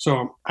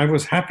 So I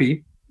was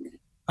happy.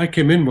 I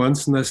came in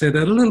once and I said, I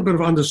had a little bit of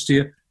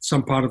understeer,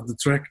 some part of the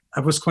track. I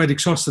was quite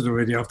exhausted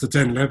already after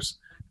 10 laps.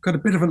 Got a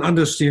bit of an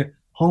understeer,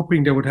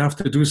 hoping they would have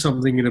to do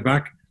something in the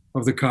back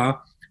of the car,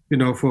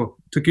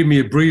 to give me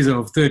a breather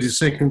of 30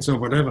 seconds or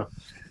whatever.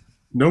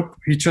 Nope,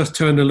 he just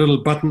turned a little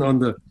button on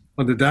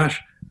the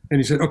dash and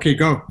he said, okay,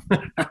 go.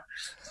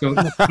 So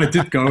I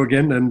did go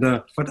again. And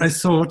but I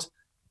thought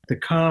the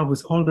car,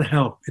 with all the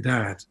help it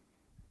had,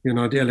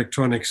 the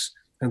electronics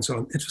and so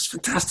on, it was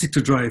fantastic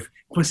to drive.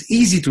 It was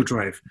easy to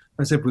drive.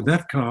 I said, with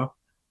that car,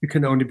 you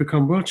can only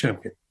become world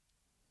champion.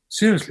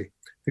 Seriously.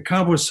 The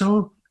car was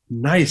so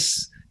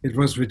nice. It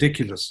was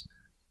ridiculous.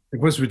 It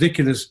was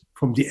ridiculous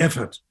from the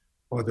effort,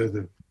 or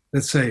the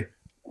let's say,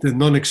 the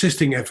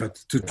non-existing effort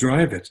to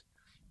drive it.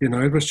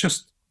 It was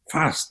just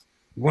fast,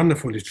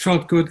 wonderful. It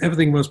felt good.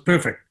 Everything was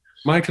perfect.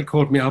 Michael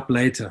called me up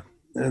later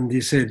and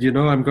he said,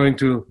 I'm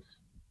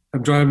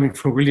driving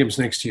for Williams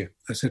next year.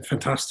 I said,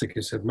 fantastic.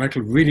 He said,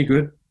 Michael, really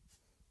good.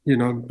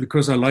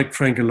 Because I liked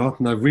Frank a lot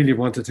and I really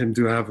wanted him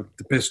to have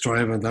the best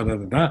driver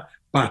and da.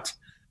 But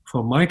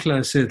for Michael,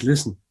 I said,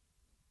 listen,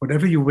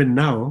 whatever you win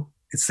now,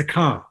 it's the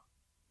car.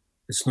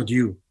 It's not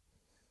you.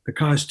 The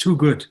car is too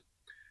good.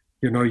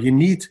 You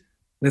need,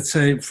 let's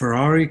say,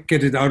 Ferrari,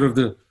 get it out of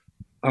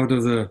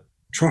the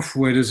trough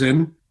where it is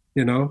in,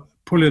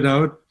 pull it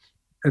out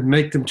and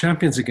make them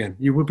champions again.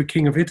 You will be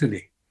king of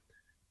Italy.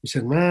 He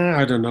said,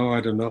 I don't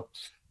know.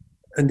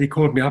 And he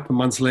called me up a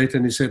month later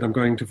and he said, I'm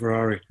going to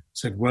Ferrari. I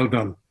said, well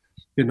done.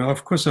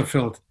 Of course I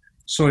felt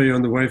sorry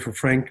on the way for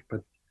Frank,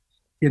 but,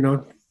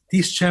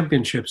 these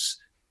championships,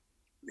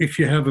 if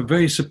you have a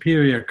very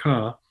superior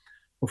car,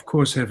 of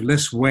course, have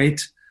less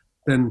weight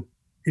than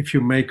if you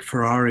make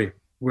Ferrari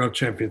world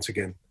champions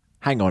again.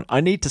 Hang on, I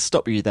need to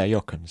stop you there,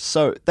 Jochen.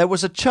 So there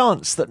was a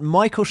chance that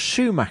Michael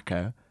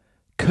Schumacher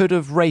could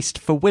have raced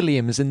for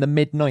Williams in the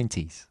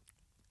mid-90s?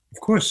 Of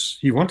course,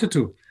 he wanted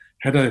to.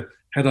 Had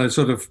I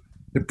sort of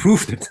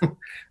approved it,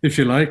 if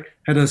you like,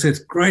 had I said,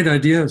 great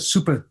idea,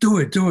 super, do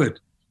it,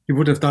 he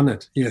would have done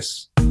it,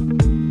 yes.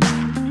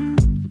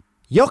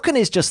 Jochen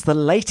is just the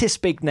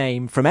latest big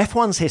name from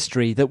F1's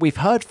history that we've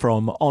heard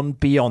from on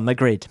Beyond the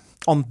Grid.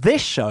 On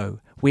this show,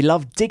 We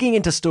love digging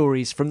into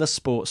stories from the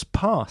sport's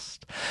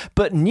past.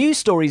 But new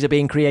stories are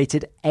being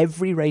created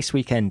every race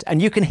weekend,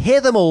 and you can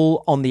hear them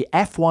all on the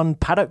F1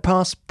 Paddock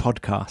Pass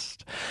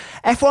podcast.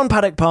 F1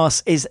 Paddock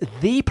Pass is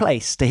the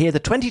place to hear the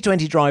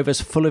 2020 drivers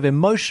full of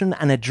emotion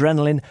and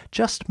adrenaline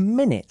just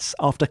minutes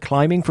after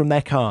climbing from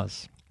their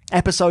cars.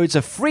 Episodes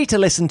are free to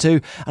listen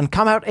to and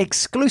come out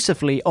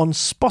exclusively on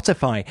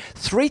Spotify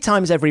 3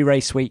 times every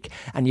race week,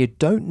 and you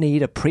don't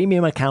need a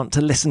premium account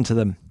to listen to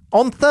them.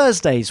 On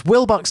Thursdays,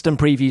 Will Buxton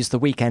previews the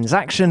weekend's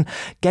action,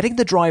 getting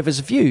the drivers'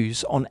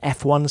 views on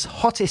F1's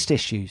hottest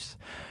issues.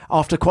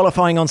 After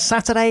qualifying on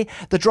Saturday,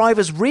 the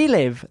drivers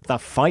relive the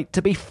fight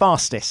to be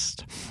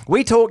fastest.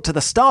 We talk to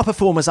the star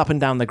performers up and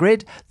down the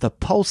grid, the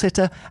pole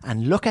sitter,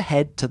 and look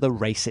ahead to the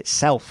race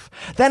itself.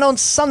 Then on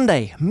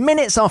Sunday,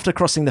 minutes after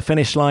crossing the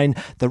finish line,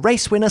 the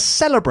race winner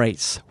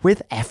celebrates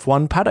with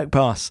F1 Paddock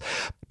Pass.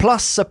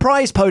 Plus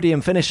surprise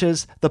podium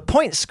finishers, the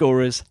point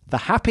scorers, the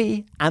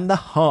happy and the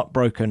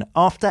heartbroken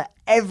after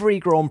every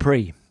Grand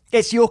Prix.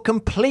 It's your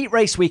complete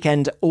race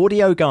weekend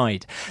audio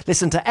guide.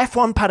 Listen to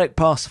F1 Paddock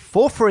Pass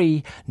for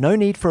free, no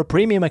need for a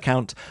premium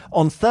account,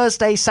 on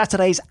Thursdays,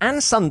 Saturdays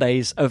and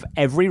Sundays of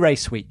every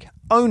race week,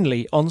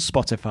 only on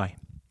Spotify.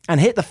 And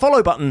hit the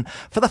follow button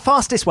for the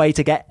fastest way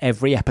to get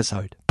every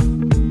episode.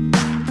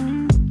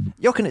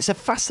 Jochen, it's a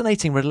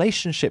fascinating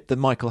relationship that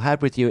Michael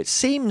had with you. It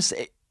seems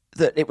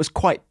that it was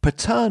quite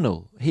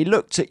paternal. He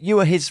looked at you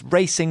as his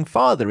racing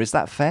father. Is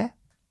that fair?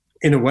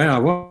 In a way, I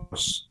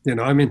was.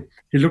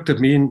 He looked at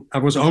me, and I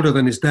was older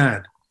than his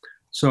dad.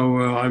 So,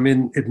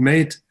 it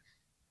made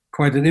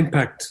quite an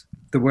impact,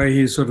 the way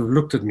he sort of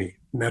looked at me,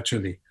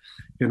 naturally.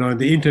 In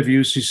the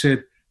interviews, he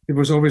said, it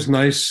was always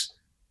nice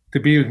to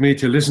be with me,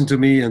 to listen to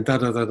me, and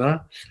da-da-da-da.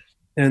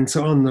 And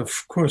so on,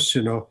 of course,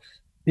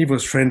 he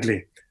was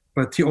friendly.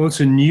 But he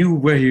also knew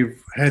where he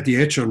had the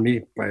edge on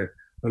me by a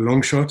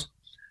long shot.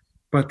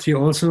 But he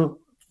also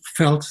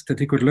felt that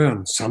he could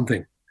learn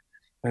something.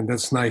 And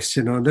that's nice,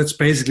 and that's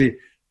basically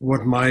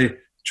what my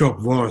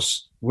job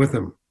was with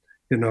him.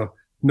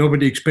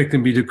 Nobody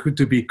expected me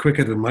to be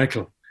quicker than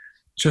Michael,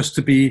 just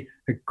to be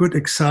a good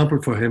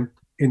example for him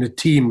in a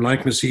team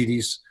like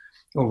Mercedes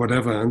or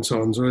whatever and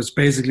so on. So it's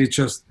basically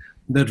just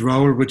that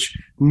role which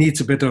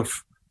needs a bit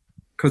of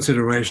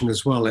consideration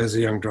as well as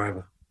a young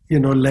driver.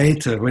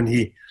 Later when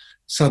he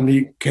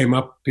suddenly came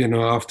up,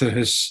 after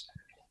his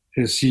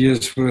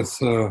years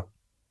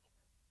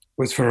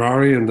with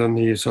Ferrari, and then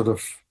he sort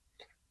of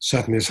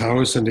sat in his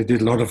house and he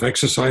did a lot of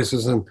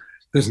exercises and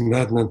this and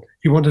that, and then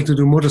he wanted to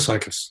do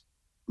motorcycles,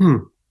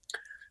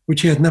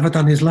 which he had never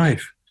done in his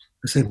life.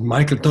 I said,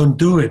 Michael, don't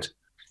do it.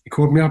 He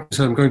called me up and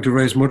said, I'm going to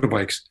race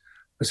motorbikes.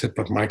 I said,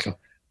 but Michael,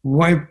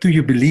 why do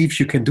you believe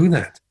you can do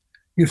that?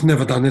 You've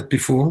never done it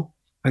before.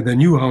 And I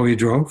knew how he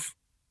drove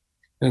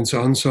and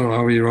so on, so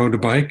how he rode a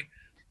bike.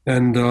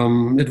 And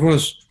it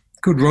was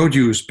good road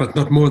use, but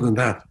not more than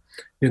that.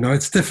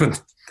 It's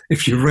different.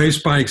 If you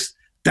race bikes,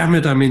 damn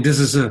it, this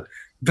is a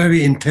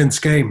very intense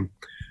game.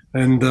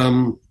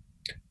 And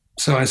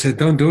so I said,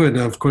 don't do it.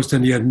 And of course,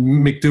 then he had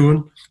Mick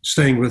Doohan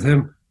staying with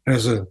him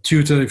as a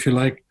tutor, if you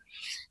like.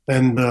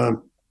 And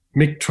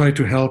Mick tried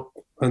to help.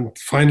 And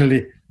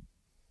finally,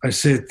 I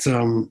said,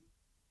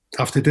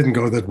 after it didn't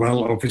go that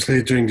well,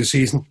 obviously, during the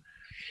season.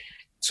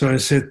 So I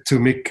said to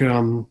Mick,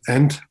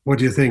 and what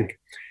do you think?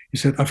 He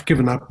said, I've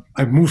given up.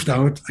 I've moved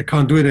out. I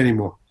can't do it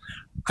anymore.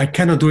 I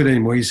cannot do it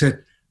anymore. He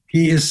said,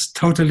 he is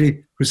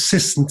totally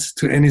resistant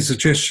to any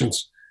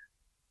suggestions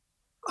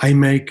I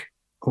make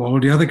or all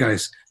the other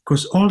guys.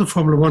 Because all the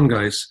Formula One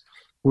guys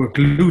were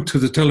glued to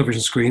the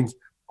television screen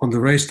on the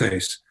race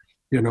days,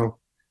 all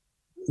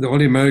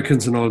the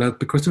Americans and all that,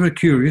 because they were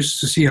curious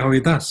to see how he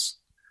does.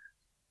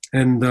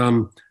 And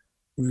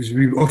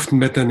we often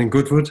met then in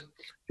Goodwood,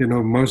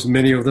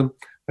 many of them.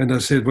 And I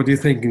said, what do you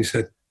think? And he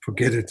said,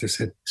 forget it. I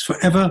said, it's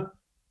forever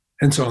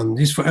and so on.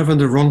 He's forever in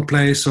the wrong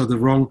place or the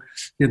wrong,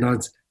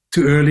 it's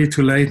too early,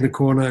 too late in the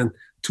corner and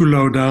too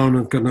low down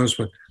and God knows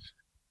what.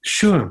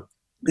 Sure,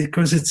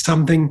 because it's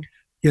something,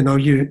 you're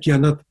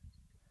not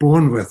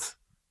born with,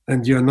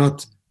 and you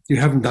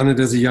haven't done it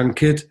as a young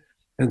kid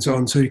and so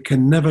on. So you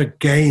can never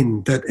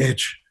gain that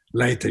edge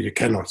later. You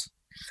cannot.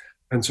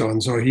 And so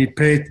on. So he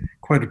paid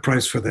quite a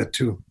price for that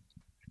too.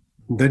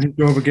 And then he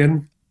drove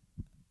again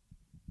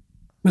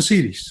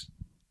Mercedes,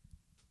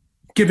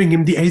 giving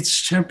him the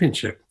 8th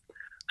championship.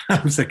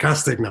 I'm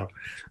sarcastic now.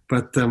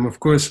 But of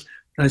course,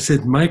 I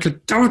said, Michael,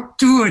 don't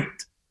do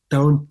it.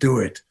 Don't do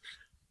it.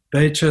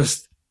 They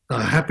just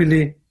are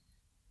happily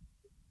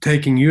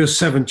taking your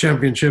 7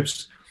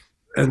 championships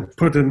and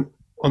put them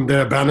on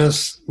their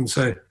banners and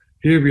say,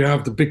 here we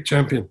have the big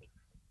champion.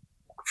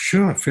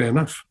 Sure, fair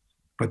enough.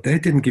 But they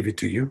didn't give it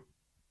to you.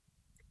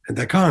 And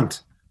they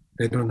can't.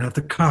 They don't have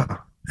the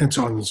car, and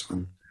so on and so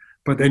on.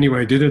 But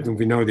anyway, I did it, and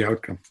we know the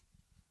outcome.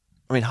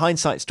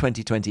 Hindsight's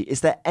 2020.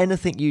 Is there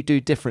anything you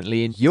do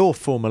differently in your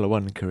Formula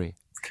One career?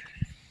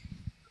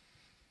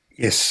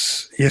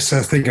 Yes,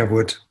 I think I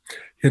would.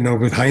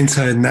 With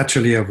hindsight,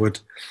 naturally I would.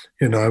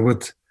 I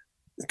would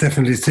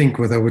definitely think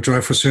whether I would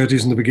drive for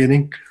 30s in the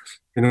beginning,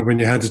 when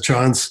you had the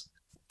chance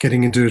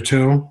getting into a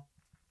turn.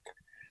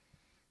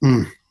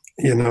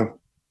 You know,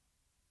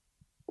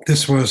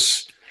 this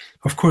was,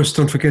 of course,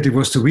 don't forget it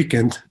was the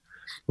weekend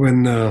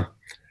when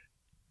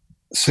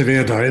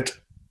Sever died,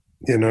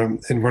 you know,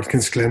 in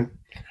Watkins Glen.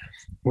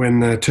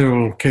 When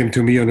Tyrrell came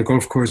to me on the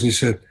golf course and he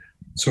said,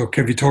 so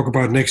can we talk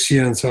about next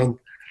year and so on?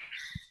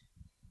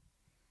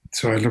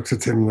 So I looked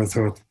at him and I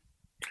thought,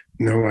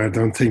 no, I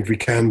don't think we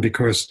can,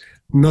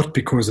 not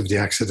because of the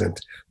accident,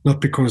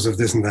 not because of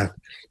this and that,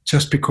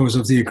 just because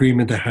of the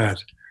agreement I had.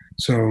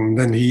 So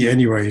then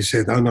he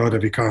said, oh no,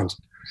 that we can't,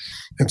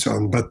 and so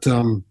on. But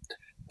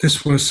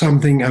this was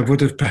something I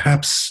would have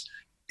perhaps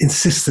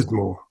insisted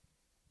more,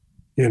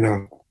 you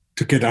know,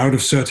 to get out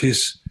of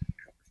Surtees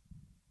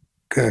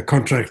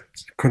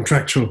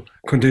contractual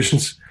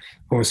conditions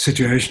or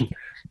situation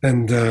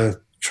and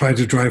try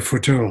to drive for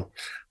Tyrrell.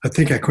 I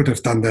think I could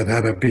have done that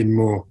had I been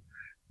more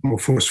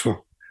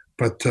forceful.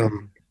 But,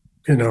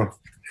 you know,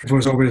 it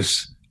was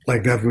always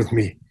like that with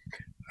me.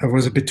 I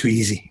was a bit too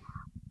easy.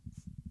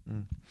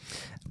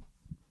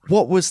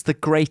 What was the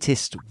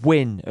greatest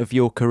win of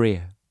your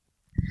career?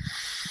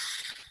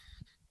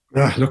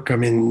 Look, I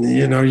mean,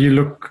 you know, you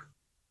look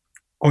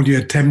all your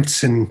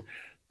attempts in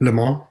Le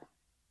Mans,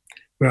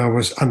 where I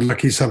was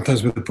unlucky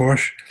sometimes with the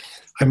Porsche.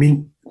 I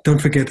mean,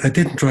 don't forget, I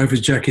didn't drive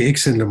with Jackie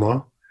X in Le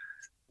Mans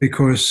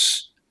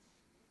because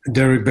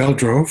Derek Bell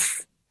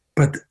drove,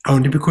 but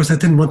only because I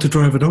didn't want to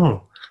drive at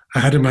all. I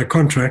had in my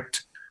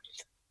contract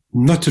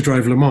not to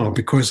drive Le Mans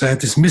because I had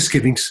these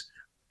misgivings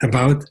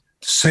about the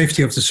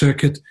safety of the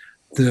circuit,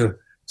 the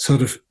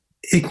sort of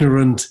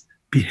ignorant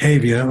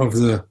behavior of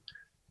the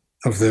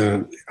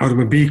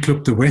automobile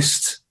club, the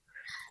West,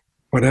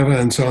 whatever,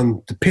 and so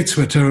on. The pits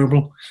were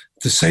terrible.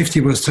 The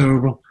safety was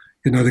terrible.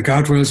 You know, the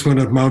guardrails were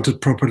not mounted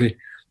properly.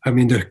 I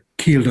mean, they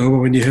keeled over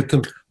when you hit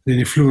them. Then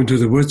you flew into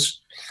the woods.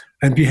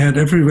 And we had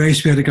every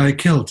race, we had a guy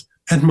killed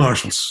at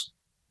Marshalls.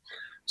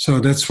 So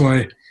that's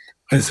why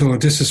I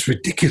thought, this is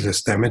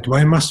ridiculous, damn it.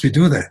 Why must we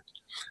do that?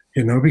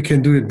 You know, we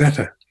can do it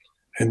better.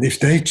 And if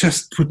they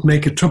just would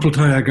make a triple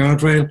tire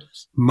guardrail,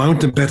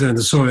 mount them better in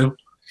the soil,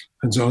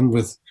 and so on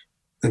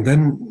and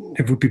then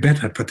it would be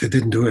better, but they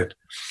didn't do it,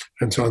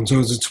 and so on. So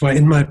that's why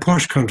in my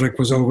Porsche contract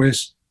was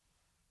always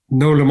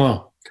no Le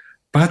Mans.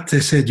 But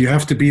they said you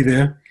have to be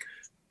there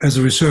as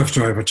a reserve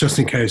driver, just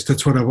in case.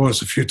 That's what I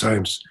was a few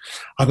times.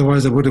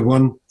 Otherwise, I would have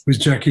won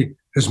with Jackie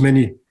as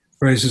many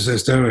races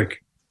as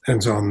Derek,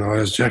 and so on, or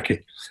as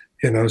Jackie,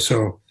 you know.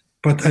 So,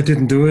 but I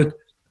didn't do it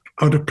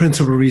out of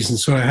principal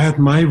reasons. So I had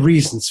my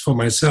reasons for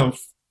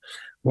myself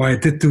why I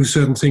did do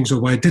certain things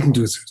or why I didn't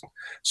do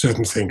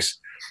certain things.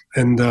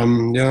 And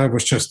yeah, it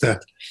was just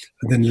that.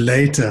 And then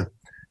later,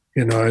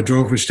 you know, I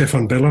drove with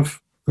Stefan Belloff,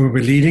 we were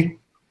leading,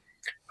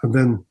 and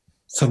then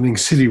something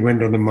silly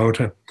went on the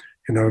motor,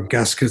 you know,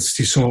 gaskets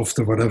dissolved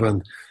or whatever,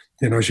 and,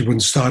 you know, she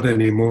wouldn't start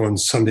anymore on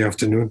Sunday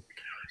afternoon,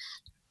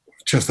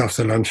 just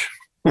after lunch.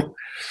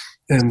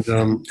 And,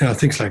 yeah,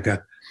 things like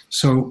that.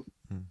 So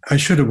I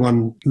should have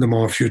won Le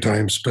Mans a few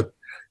times, but,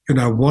 you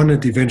know, I won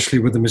it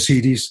eventually with the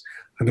Mercedes,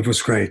 and it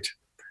was great,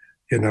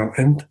 you know.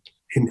 And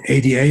in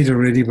 88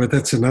 already, but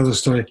that's another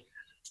story,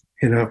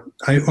 you know,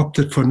 I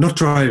opted for not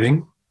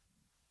driving,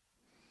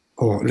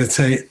 or let's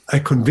say I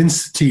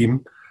convinced the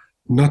team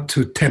not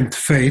to tempt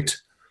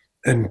fate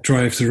and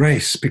drive the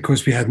race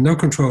because we had no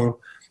control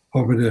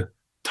over the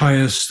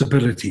tire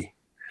stability.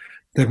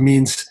 That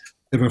means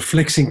they were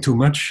flexing too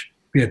much.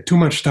 We had too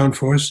much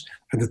downforce,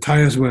 and the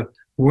tires were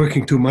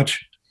working too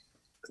much.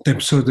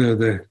 So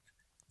the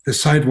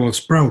sidewalls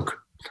broke.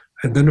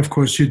 And then, of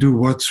course, you do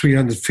what,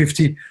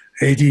 350,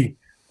 80,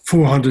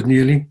 400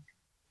 nearly.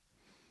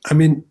 I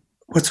mean,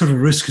 what sort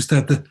of risk is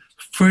that? The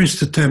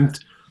first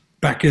attempt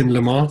back in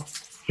Le Mans,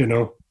 you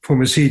know, for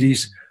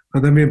Mercedes,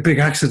 and then we had a big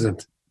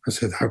accident. I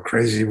said, how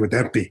crazy would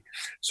that be?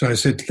 So I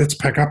said, let's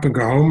pack up and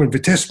go home and we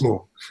test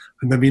more.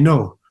 And then we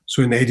know.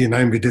 So in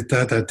 89, we did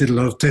that. I did a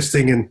lot of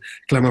testing in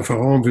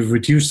Clermont-Ferrand. We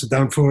reduced the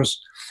downforce,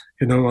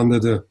 you know, under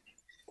the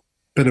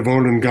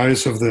benevolent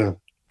guise of the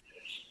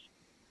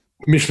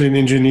Michelin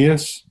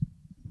engineers,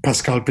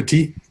 Pascal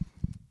Petit.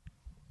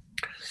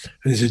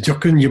 And he said,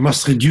 Jochen, you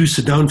must reduce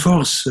the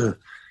downforce.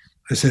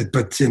 I said,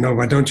 but, you know,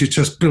 why don't you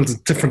just build a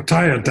different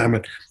tire, damn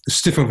it, a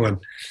stiffer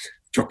one?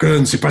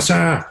 Jochen, c'est pas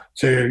ça.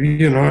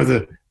 You know,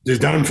 the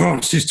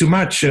downforce is too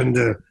much and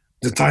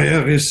the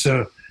tire is...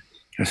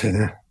 I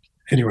said,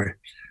 anyway.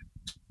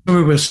 So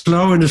we were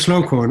slow in the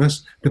slow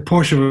corners. The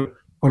Porsche were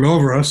all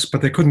over us,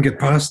 but they couldn't get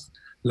past,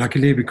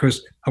 luckily,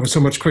 because I was so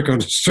much quicker on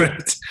the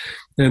straight.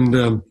 And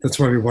that's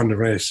why we won the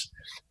race.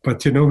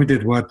 But, you know, we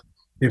did what?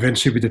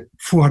 Eventually we did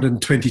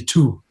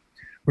 422,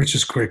 which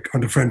is quick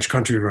on the French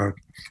country road.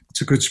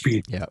 It's a good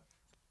speed. Yeah.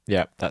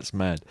 Yeah, that's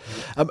mad.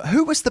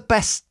 Who was the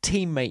best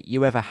teammate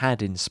you ever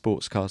had in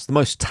sports cars? The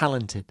most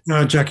talented?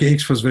 Jackie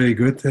Hicks was very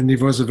good, and he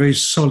was a very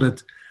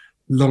solid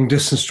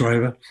long-distance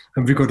driver,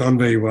 and we got on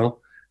very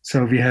well.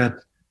 So we had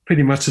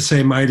pretty much the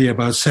same idea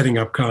about setting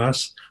up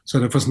cars, so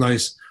that was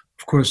nice.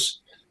 Of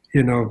course,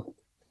 you know,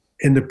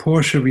 in the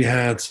Porsche we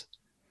had,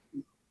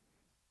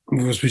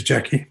 it was with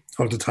Jackie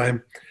all the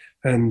time,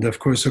 and of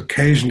course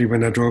occasionally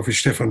when I drove with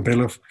Stefan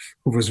Belloff,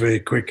 who was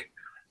very quick,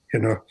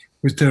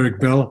 with Derek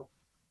Bell,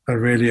 I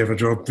rarely ever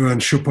drove, Vern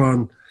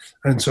Chupin,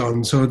 and so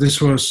on. So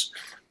it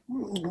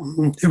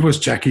was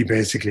Jackie,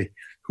 basically,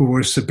 who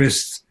was the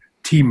best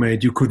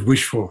teammate you could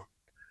wish for.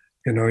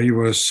 He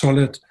was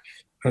solid,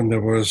 and he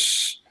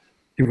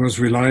was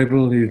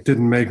reliable. He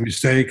didn't make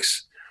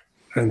mistakes,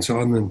 and so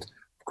on. And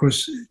of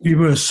course, we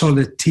were a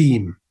solid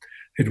team.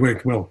 It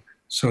worked well.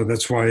 So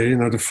that's why,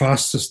 the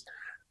fastest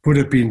would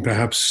have been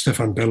perhaps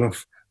Stefan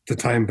Bellof at the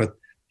time. But,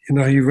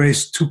 he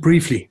raced too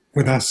briefly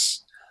with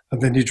us.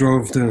 And then he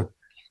drove the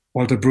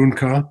Walter Brun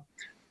car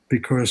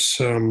because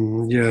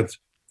he had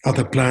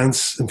other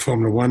plans in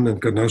Formula One and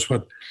God knows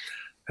what,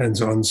 and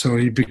so on. So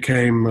he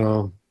became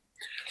a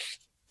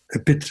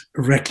bit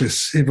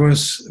reckless. He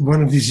was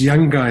one of these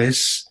young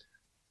guys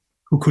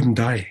who couldn't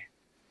die.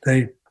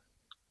 They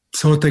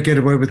thought they'd get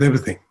away with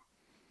everything.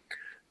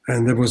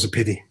 And that was a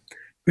pity.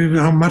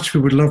 How much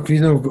we would love,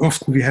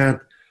 often we had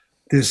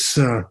this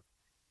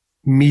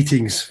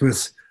meetings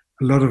with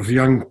a lot of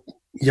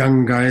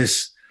young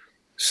guys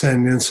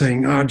standing and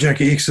saying,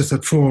 Jackie X is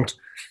at fault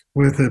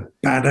with a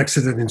bad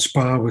accident in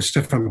Spa with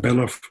Stefan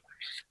Bellof.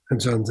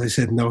 And so on. They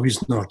said, no,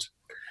 he's not.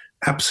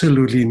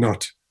 Absolutely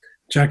not.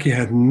 Jackie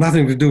had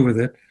nothing to do with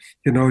it.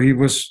 He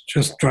was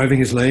just driving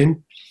his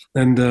lane,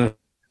 and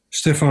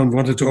Stefan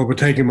wanted to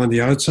overtake him on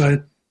the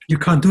outside. You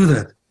can't do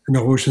that in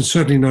a Rouge, and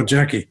certainly not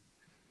Jackie,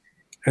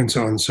 and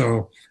so on.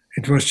 So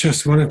it was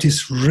just one of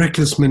these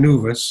reckless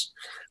maneuvers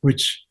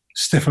which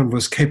Stefan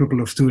was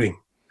capable of doing.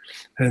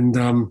 And,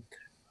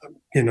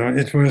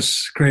 it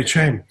was a great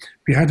shame.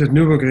 We had at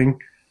Nürburgring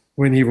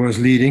when he was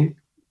leading,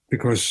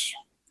 because,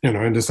 in the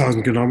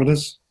 1,000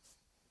 kilometers,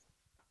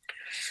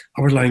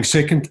 I was lying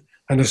second,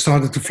 and I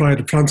started to fly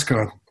the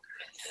Pflanzgarten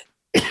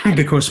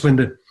because when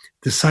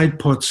the side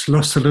pods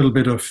lost a little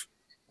bit of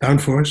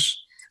downforce,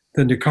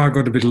 then the car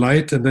got a bit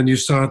light, and then you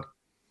start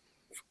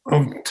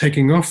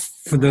taking off.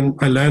 And then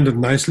I landed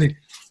nicely,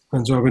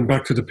 and so I went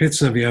back to the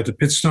pits, and we had a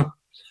pit stop,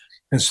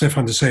 and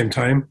Stefan the same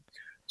time.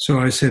 So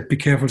I said, "Be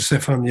careful,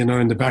 Stefan,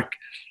 in the back.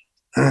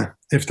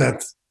 If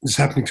that is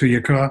happening to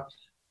your car,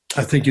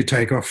 I think you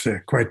take off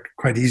there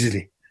quite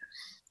easily."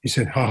 He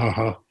said, "Ha ha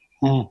ha."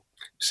 He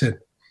said,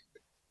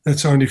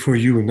 "That's only for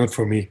you, not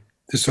for me."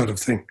 This sort of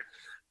thing.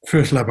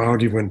 First lap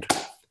out, he went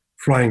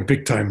flying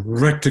big time,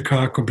 wrecked the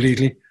car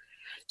completely.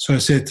 So I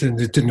said, and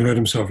it didn't hurt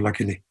himself,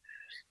 luckily.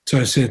 So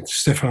I said,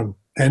 "Stefan,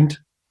 and?"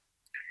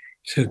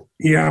 He said,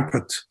 "Yeah,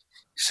 but,"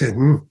 he said,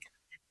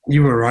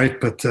 "You were right,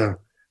 but,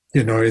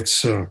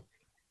 it's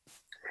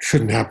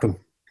shouldn't happen."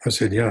 I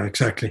said, "Yeah,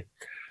 exactly."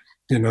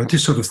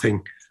 This sort of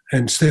thing.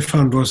 And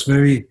Stefan was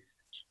very,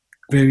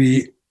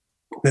 very,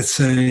 let's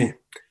say,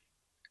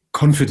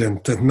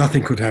 confident that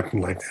nothing could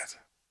happen like that.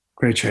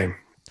 Great shame.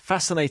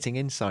 Fascinating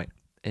insight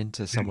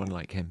into someone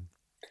like him.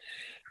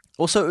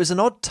 Also, it was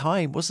an odd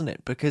time, wasn't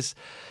it? Because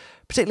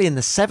particularly in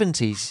the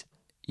 70s,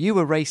 you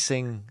were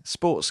racing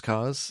sports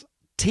cars,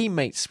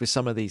 teammates with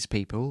some of these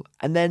people,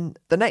 and then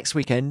the next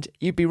weekend,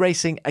 you'd be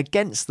racing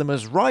against them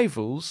as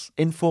rivals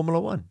in Formula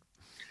One.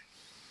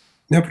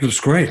 Yeah, but it was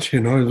great.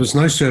 It was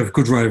nice to have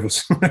good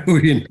rivals.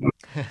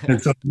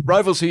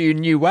 Rivals who you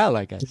knew well,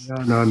 I guess.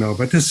 No.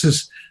 But this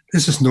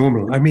is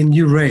normal. I mean,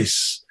 you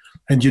race,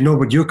 and you know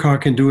what your car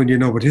can do, and you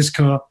know what his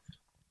car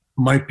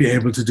might be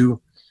able to do,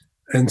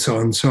 and so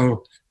on.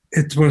 So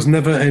it was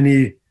never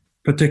any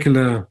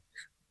particular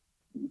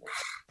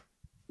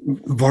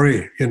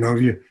worry.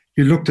 You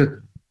looked at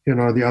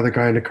the other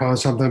guy in the car.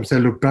 Sometimes they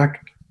look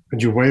back,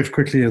 and you wave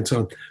quickly, and so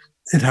on.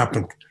 It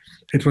happened.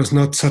 It was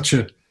not such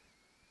a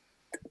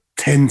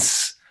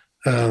tense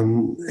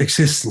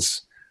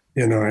existence,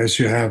 as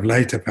you have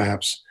later,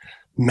 perhaps.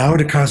 Now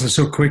the cars are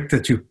so quick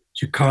that you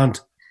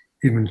can't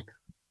even,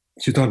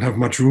 you don't have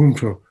much room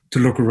to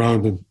look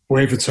around and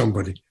wave at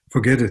somebody.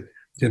 Forget it.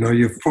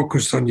 You're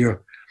focused on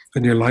your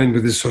line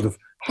with this sort of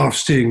half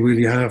steering wheel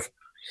you have,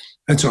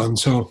 and so on.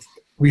 So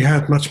we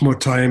had much more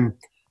time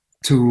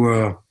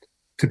to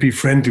be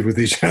friendly with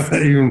each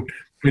other, even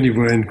when you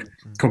were in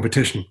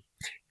competition.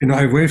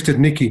 I waved at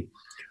Nicky,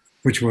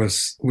 which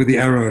was with the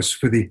arrows,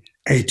 with the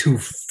A2,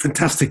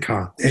 fantastic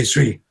car,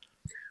 A3.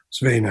 It's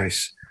very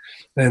nice.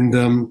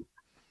 And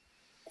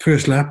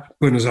first lap,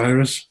 Buenos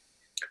Aires,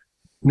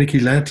 Nicky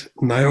led,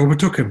 and I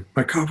overtook him.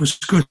 My car was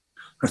good.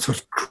 I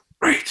thought,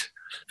 great,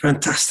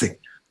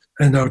 fantastic.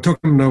 And I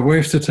took him and I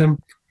waved at him,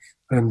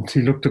 and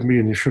he looked at me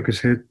and he shook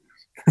his head.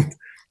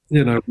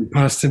 We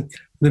passed him.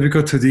 Then we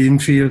got to the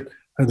infield,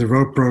 and the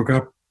road broke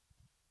up.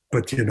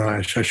 But,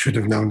 I should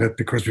have known that,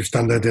 because we've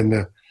done that in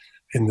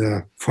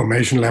the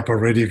formation lap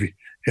already. We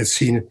had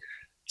seen it.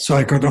 So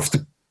I got off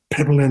the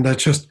pedal and I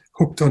just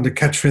hooked on the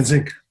catch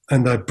fencing,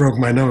 and I broke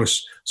my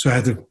nose. So I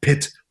had to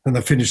pit, and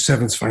I finished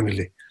 7th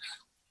finally.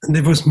 And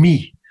it was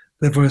me.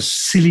 That was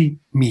silly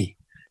me.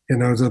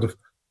 Sort of,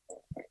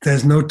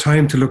 there's no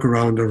time to look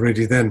around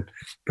already then.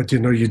 But,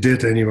 you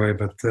did anyway.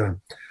 But,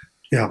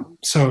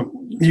 so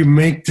you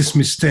make these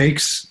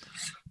mistakes.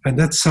 And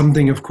that's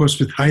something, of course,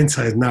 with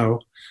hindsight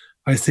now,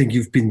 I think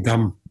you've been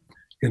dumb.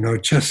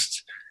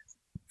 Just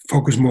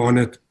focus more on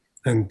it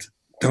and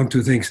don't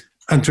do things.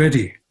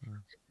 Andretti,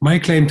 my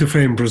claim to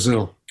fame,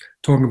 Brazil,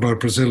 talking about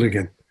Brazil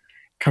again.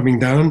 Coming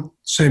down,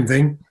 same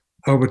thing.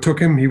 I overtook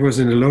him. He was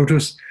in a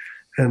Lotus,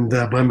 and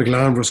my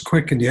McLaren was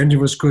quick, and the engine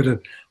was good. And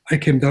I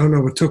came down,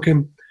 overtook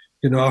him,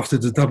 after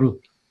the double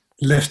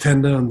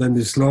left-hander, and then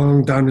this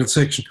long downhill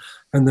section,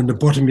 and then the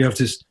bottom you have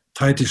this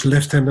tightish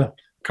left-hander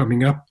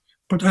coming up.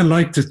 But I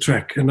liked the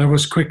track, and I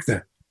was quick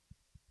there.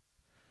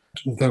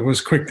 I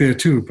was quick there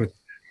too, but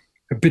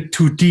a bit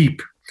too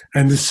deep.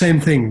 And the same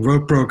thing,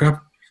 road broke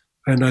up,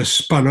 and I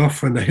spun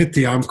off, and I hit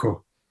the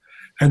Armco.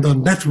 And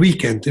on that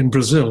weekend in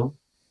Brazil,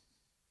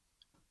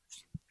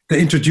 they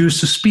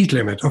introduced a speed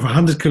limit of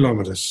 100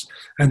 kilometers.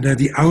 And then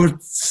the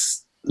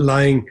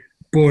outlying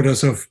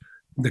borders of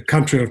the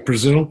country of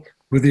Brazil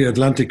with the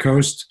Atlantic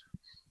coast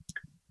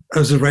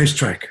as a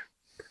racetrack.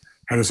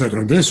 And I said,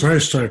 on this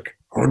racetrack,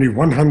 only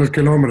 100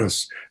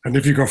 kilometers. And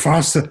if you go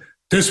faster,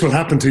 this will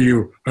happen to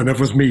you. And that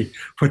was me.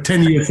 For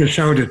 10 years, I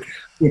shouted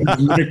with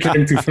my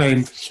claim to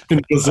fame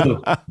in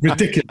Brazil.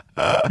 Ridiculous.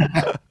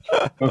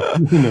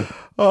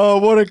 Oh,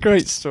 what a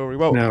great story.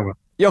 Well, no.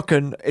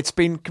 Jochen, it's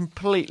been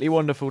completely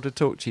wonderful to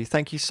talk to you.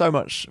 Thank you so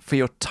much for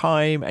your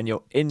time and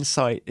your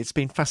insight. It's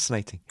been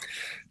fascinating.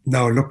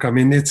 No, look, I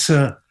mean, it's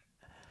a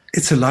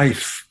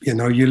life,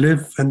 you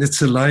live, and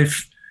it's a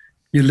life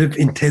you live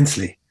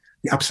intensely,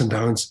 the ups and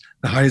downs,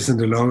 the highs and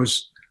the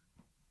lows,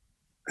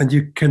 and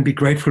you can be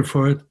grateful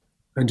for it,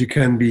 and you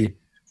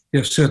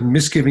have certain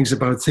misgivings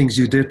about things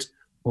you did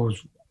or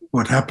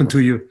what happened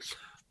to you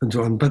and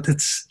so on, but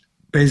it's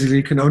basically,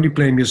 you can only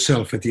blame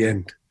yourself at the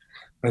end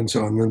and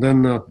so on. And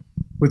then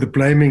with the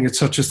blaming, it's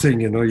such a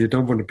thing, you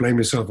don't want to blame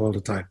yourself all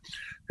the time.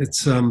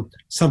 It's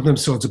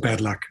sometimes also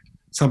bad luck.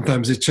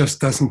 Sometimes it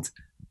just doesn't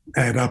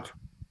add up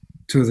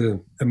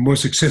to a more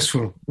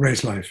successful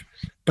race life.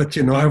 But,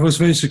 I was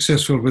very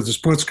successful with the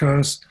sports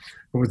cars,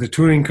 with the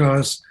touring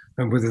cars,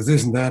 and with the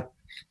this and that.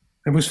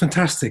 It was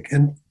fantastic.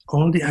 And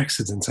all the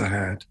accidents I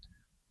had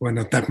were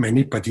not that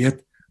many, but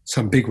yet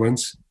some big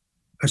ones.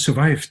 I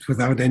survived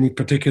without any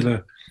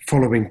particular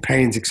following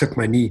pains except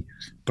my knee.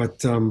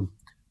 But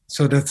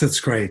so that's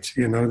great.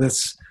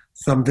 That's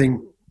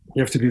something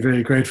you have to be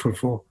very grateful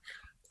for.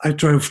 I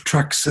drove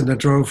trucks, and I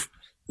drove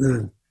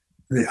the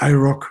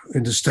IROC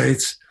in the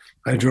States.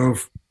 I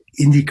drove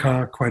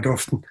IndyCar quite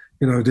often.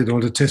 Did all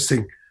the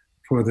testing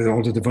for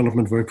all the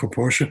development work for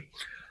Porsche,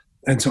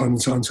 and so on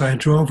and so on. So I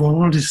drove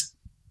all these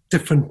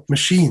different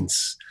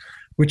machines,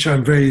 which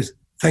I'm very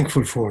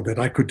thankful for that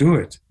I could do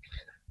it.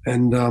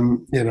 And,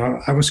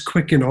 I was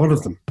quick in all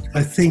of them.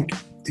 I think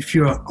if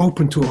you are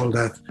open to all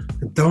that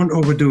and don't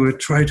overdo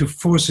it, try to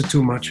force it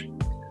too much,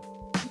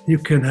 you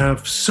can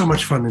have so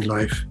much fun in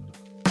life.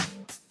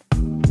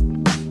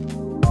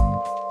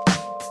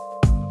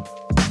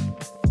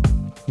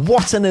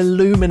 What an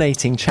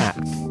illuminating chat.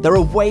 There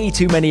are way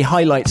too many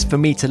highlights for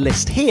me to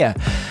list here,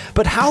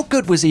 but how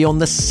good was he on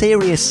the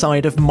serious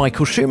side of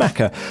Michael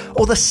Schumacher,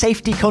 or the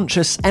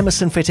safety-conscious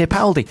Emerson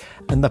Fittipaldi,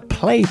 and the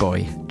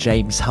playboy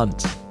James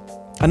Hunt?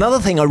 Another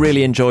thing I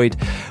really enjoyed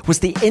was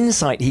the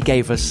insight he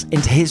gave us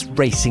into his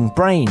racing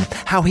brain,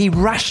 how he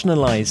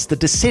rationalised the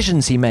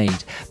decisions he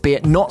made, be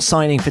it not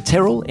signing for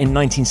Tyrrell in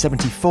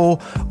 1974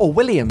 or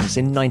Williams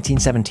in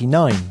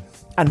 1979,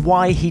 and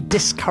why he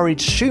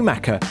discouraged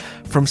Schumacher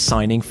from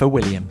signing for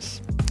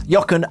Williams.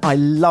 Jochen, I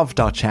loved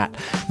our chat.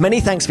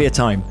 Many thanks for your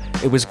time.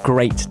 It was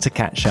great to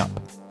catch up.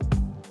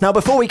 Now,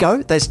 before we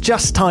go, there's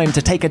just time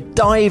to take a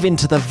dive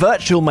into the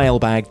virtual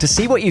mailbag to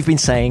see what you've been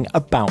saying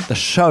about the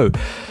show.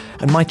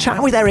 And my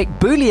chat with Eric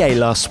Boulier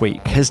last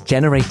week has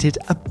generated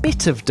a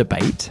bit of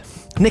debate.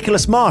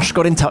 Nicholas Marsh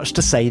got in touch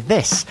to say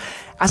this: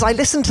 as I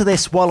listened to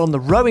this while on the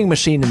rowing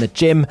machine in the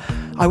gym,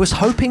 I was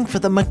hoping for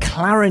the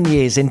McLaren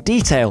years in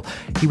detail.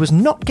 He was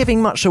not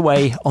giving much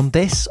away on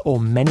this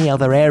or many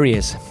other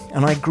areas.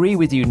 And I agree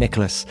with you,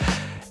 Nicholas.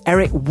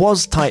 Eric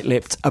was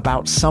tight-lipped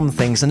about some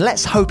things, and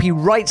let's hope he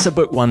writes a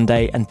book one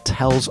day and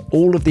tells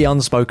all of the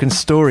unspoken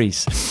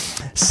stories.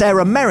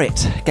 Sarah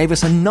Merritt gave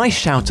us a nice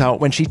shout-out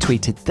when she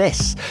tweeted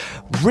this: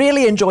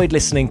 really enjoyed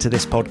listening to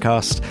this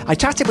podcast. I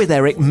chatted with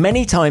Eric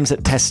many times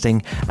at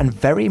testing and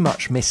very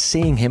much miss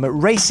seeing him at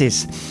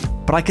races,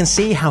 but I can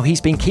see how he's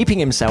been keeping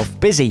himself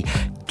busy.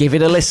 Give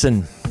it a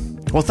listen.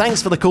 Well,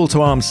 thanks for the call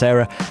to arms,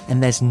 Sarah,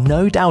 and there's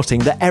no doubting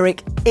that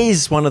Eric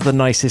is one of the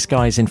nicest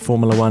guys in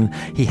Formula One.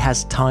 He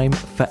has time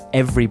for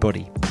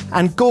everybody.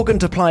 And Gorgon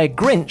to Playa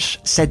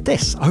Grinch said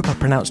this. I hope I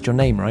pronounced your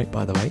name right,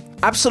 by the way.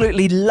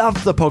 Absolutely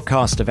loved the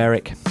podcast of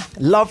Eric.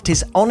 Loved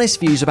his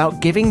honest views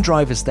about giving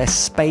drivers their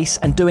space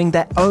and doing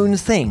their own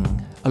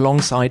thing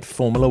alongside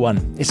Formula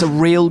One. It's a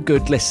real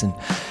good listen.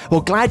 Well,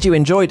 glad you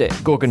enjoyed it,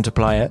 Gorgon to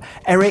Playa.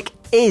 Eric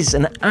is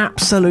an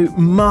absolute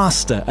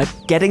master at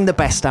getting the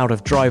best out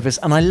of drivers,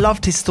 and I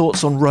loved his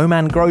thoughts on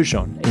Romain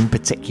Grosjean in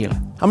particular.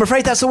 I'm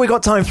afraid that's all we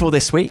got time for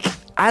this week.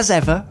 As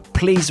ever,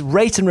 please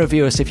rate and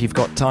review us if you've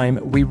got time.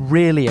 We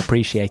really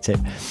appreciate it.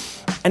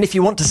 And if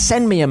you want to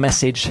send me a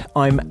message,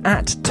 I'm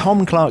at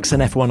Tom Clarkson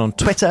F1 on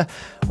Twitter,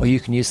 or you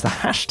can use the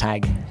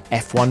hashtag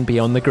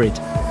F1BeyondTheGrid.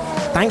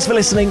 Thanks for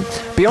listening.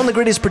 Beyond the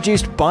Grid is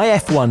produced by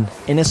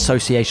F1 in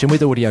association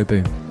with Audio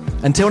Boom.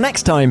 Until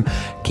next time,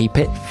 keep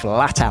it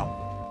flat out.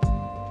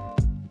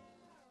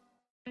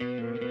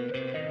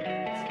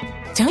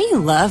 Don't you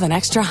love an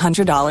extra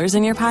 $100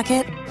 in your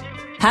pocket?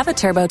 Have a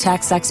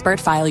TurboTax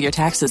expert file your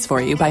taxes for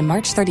you by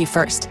March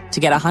 31st to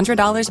get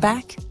 $100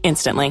 back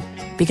instantly.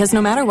 Because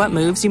no matter what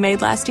moves you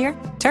made last year,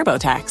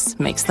 TurboTax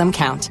makes them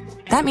count.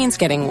 That means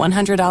getting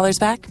 $100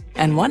 back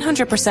and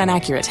 100%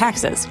 accurate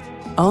taxes,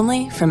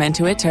 only from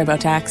Intuit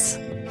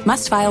TurboTax.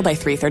 Must file by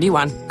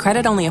 3/31.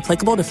 Credit only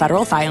applicable to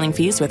federal filing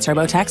fees with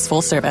TurboTax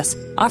full service.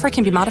 Offer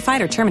can be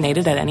modified or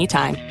terminated at any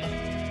time.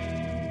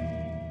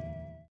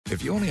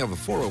 If you only have a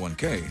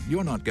 401k,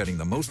 you're not getting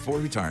the most for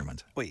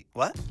retirement. Wait,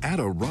 what? Add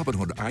a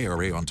Robinhood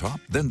IRA on top,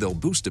 then they'll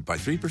boost it by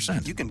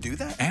 3%. You can do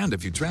that? And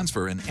if you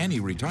transfer in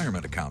any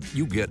retirement account,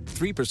 you get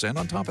 3%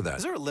 on top of that.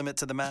 Is there a limit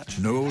to the match?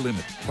 No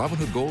limit.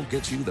 Robinhood Gold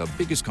gets you the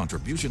biggest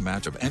contribution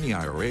match of any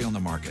IRA on the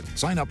market.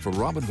 Sign up for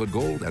Robinhood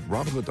Gold at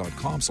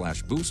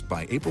Robinhood.com/boost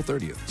by April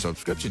 30th.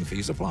 Subscription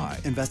fees apply.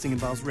 Investing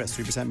involves risk.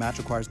 3% match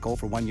requires gold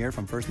for 1 year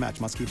from first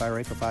match. Must keep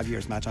IRA for 5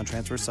 years. Match on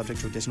transfers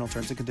subject to additional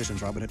terms and conditions.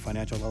 Robinhood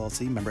Financial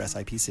LLC, member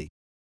SIPC.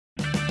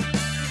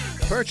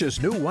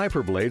 Purchase new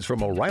wiper blades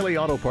from O'Reilly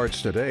Auto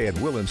Parts today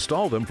and we'll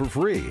install them for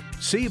free.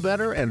 See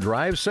better and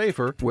drive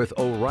safer with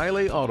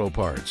O'Reilly Auto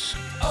Parts.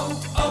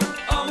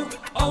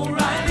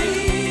 O'Reilly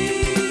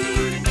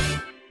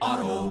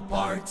Auto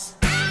Parts.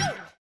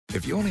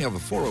 If you only have a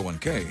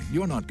 401k,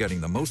 you're not getting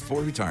the most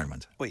for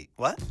retirement. Wait,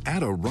 what?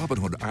 Add a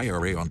Robinhood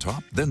IRA on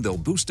top, then they'll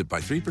boost it by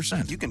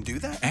 3%. You can do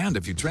that? And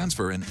if you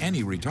transfer in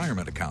any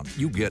retirement account,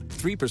 you get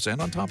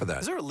 3% on top of that.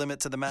 Is there a limit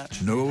to the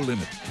match? No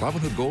limit.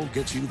 Robinhood Gold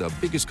gets you the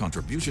biggest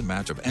contribution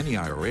match of any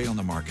IRA on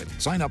the market.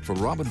 Sign up for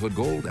Robinhood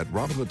Gold at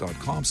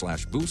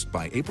Robinhood.com/boost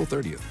by April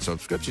 30th.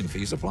 Subscription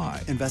fees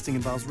apply. Investing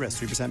involves risk.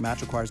 3%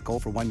 match requires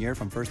gold for 1 year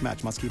from first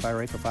match. Must keep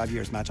IRA for 5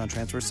 years. Match on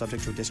transfers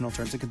subject to additional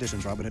terms and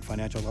conditions. Robinhood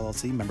Financial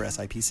LLC, member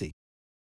SIPC.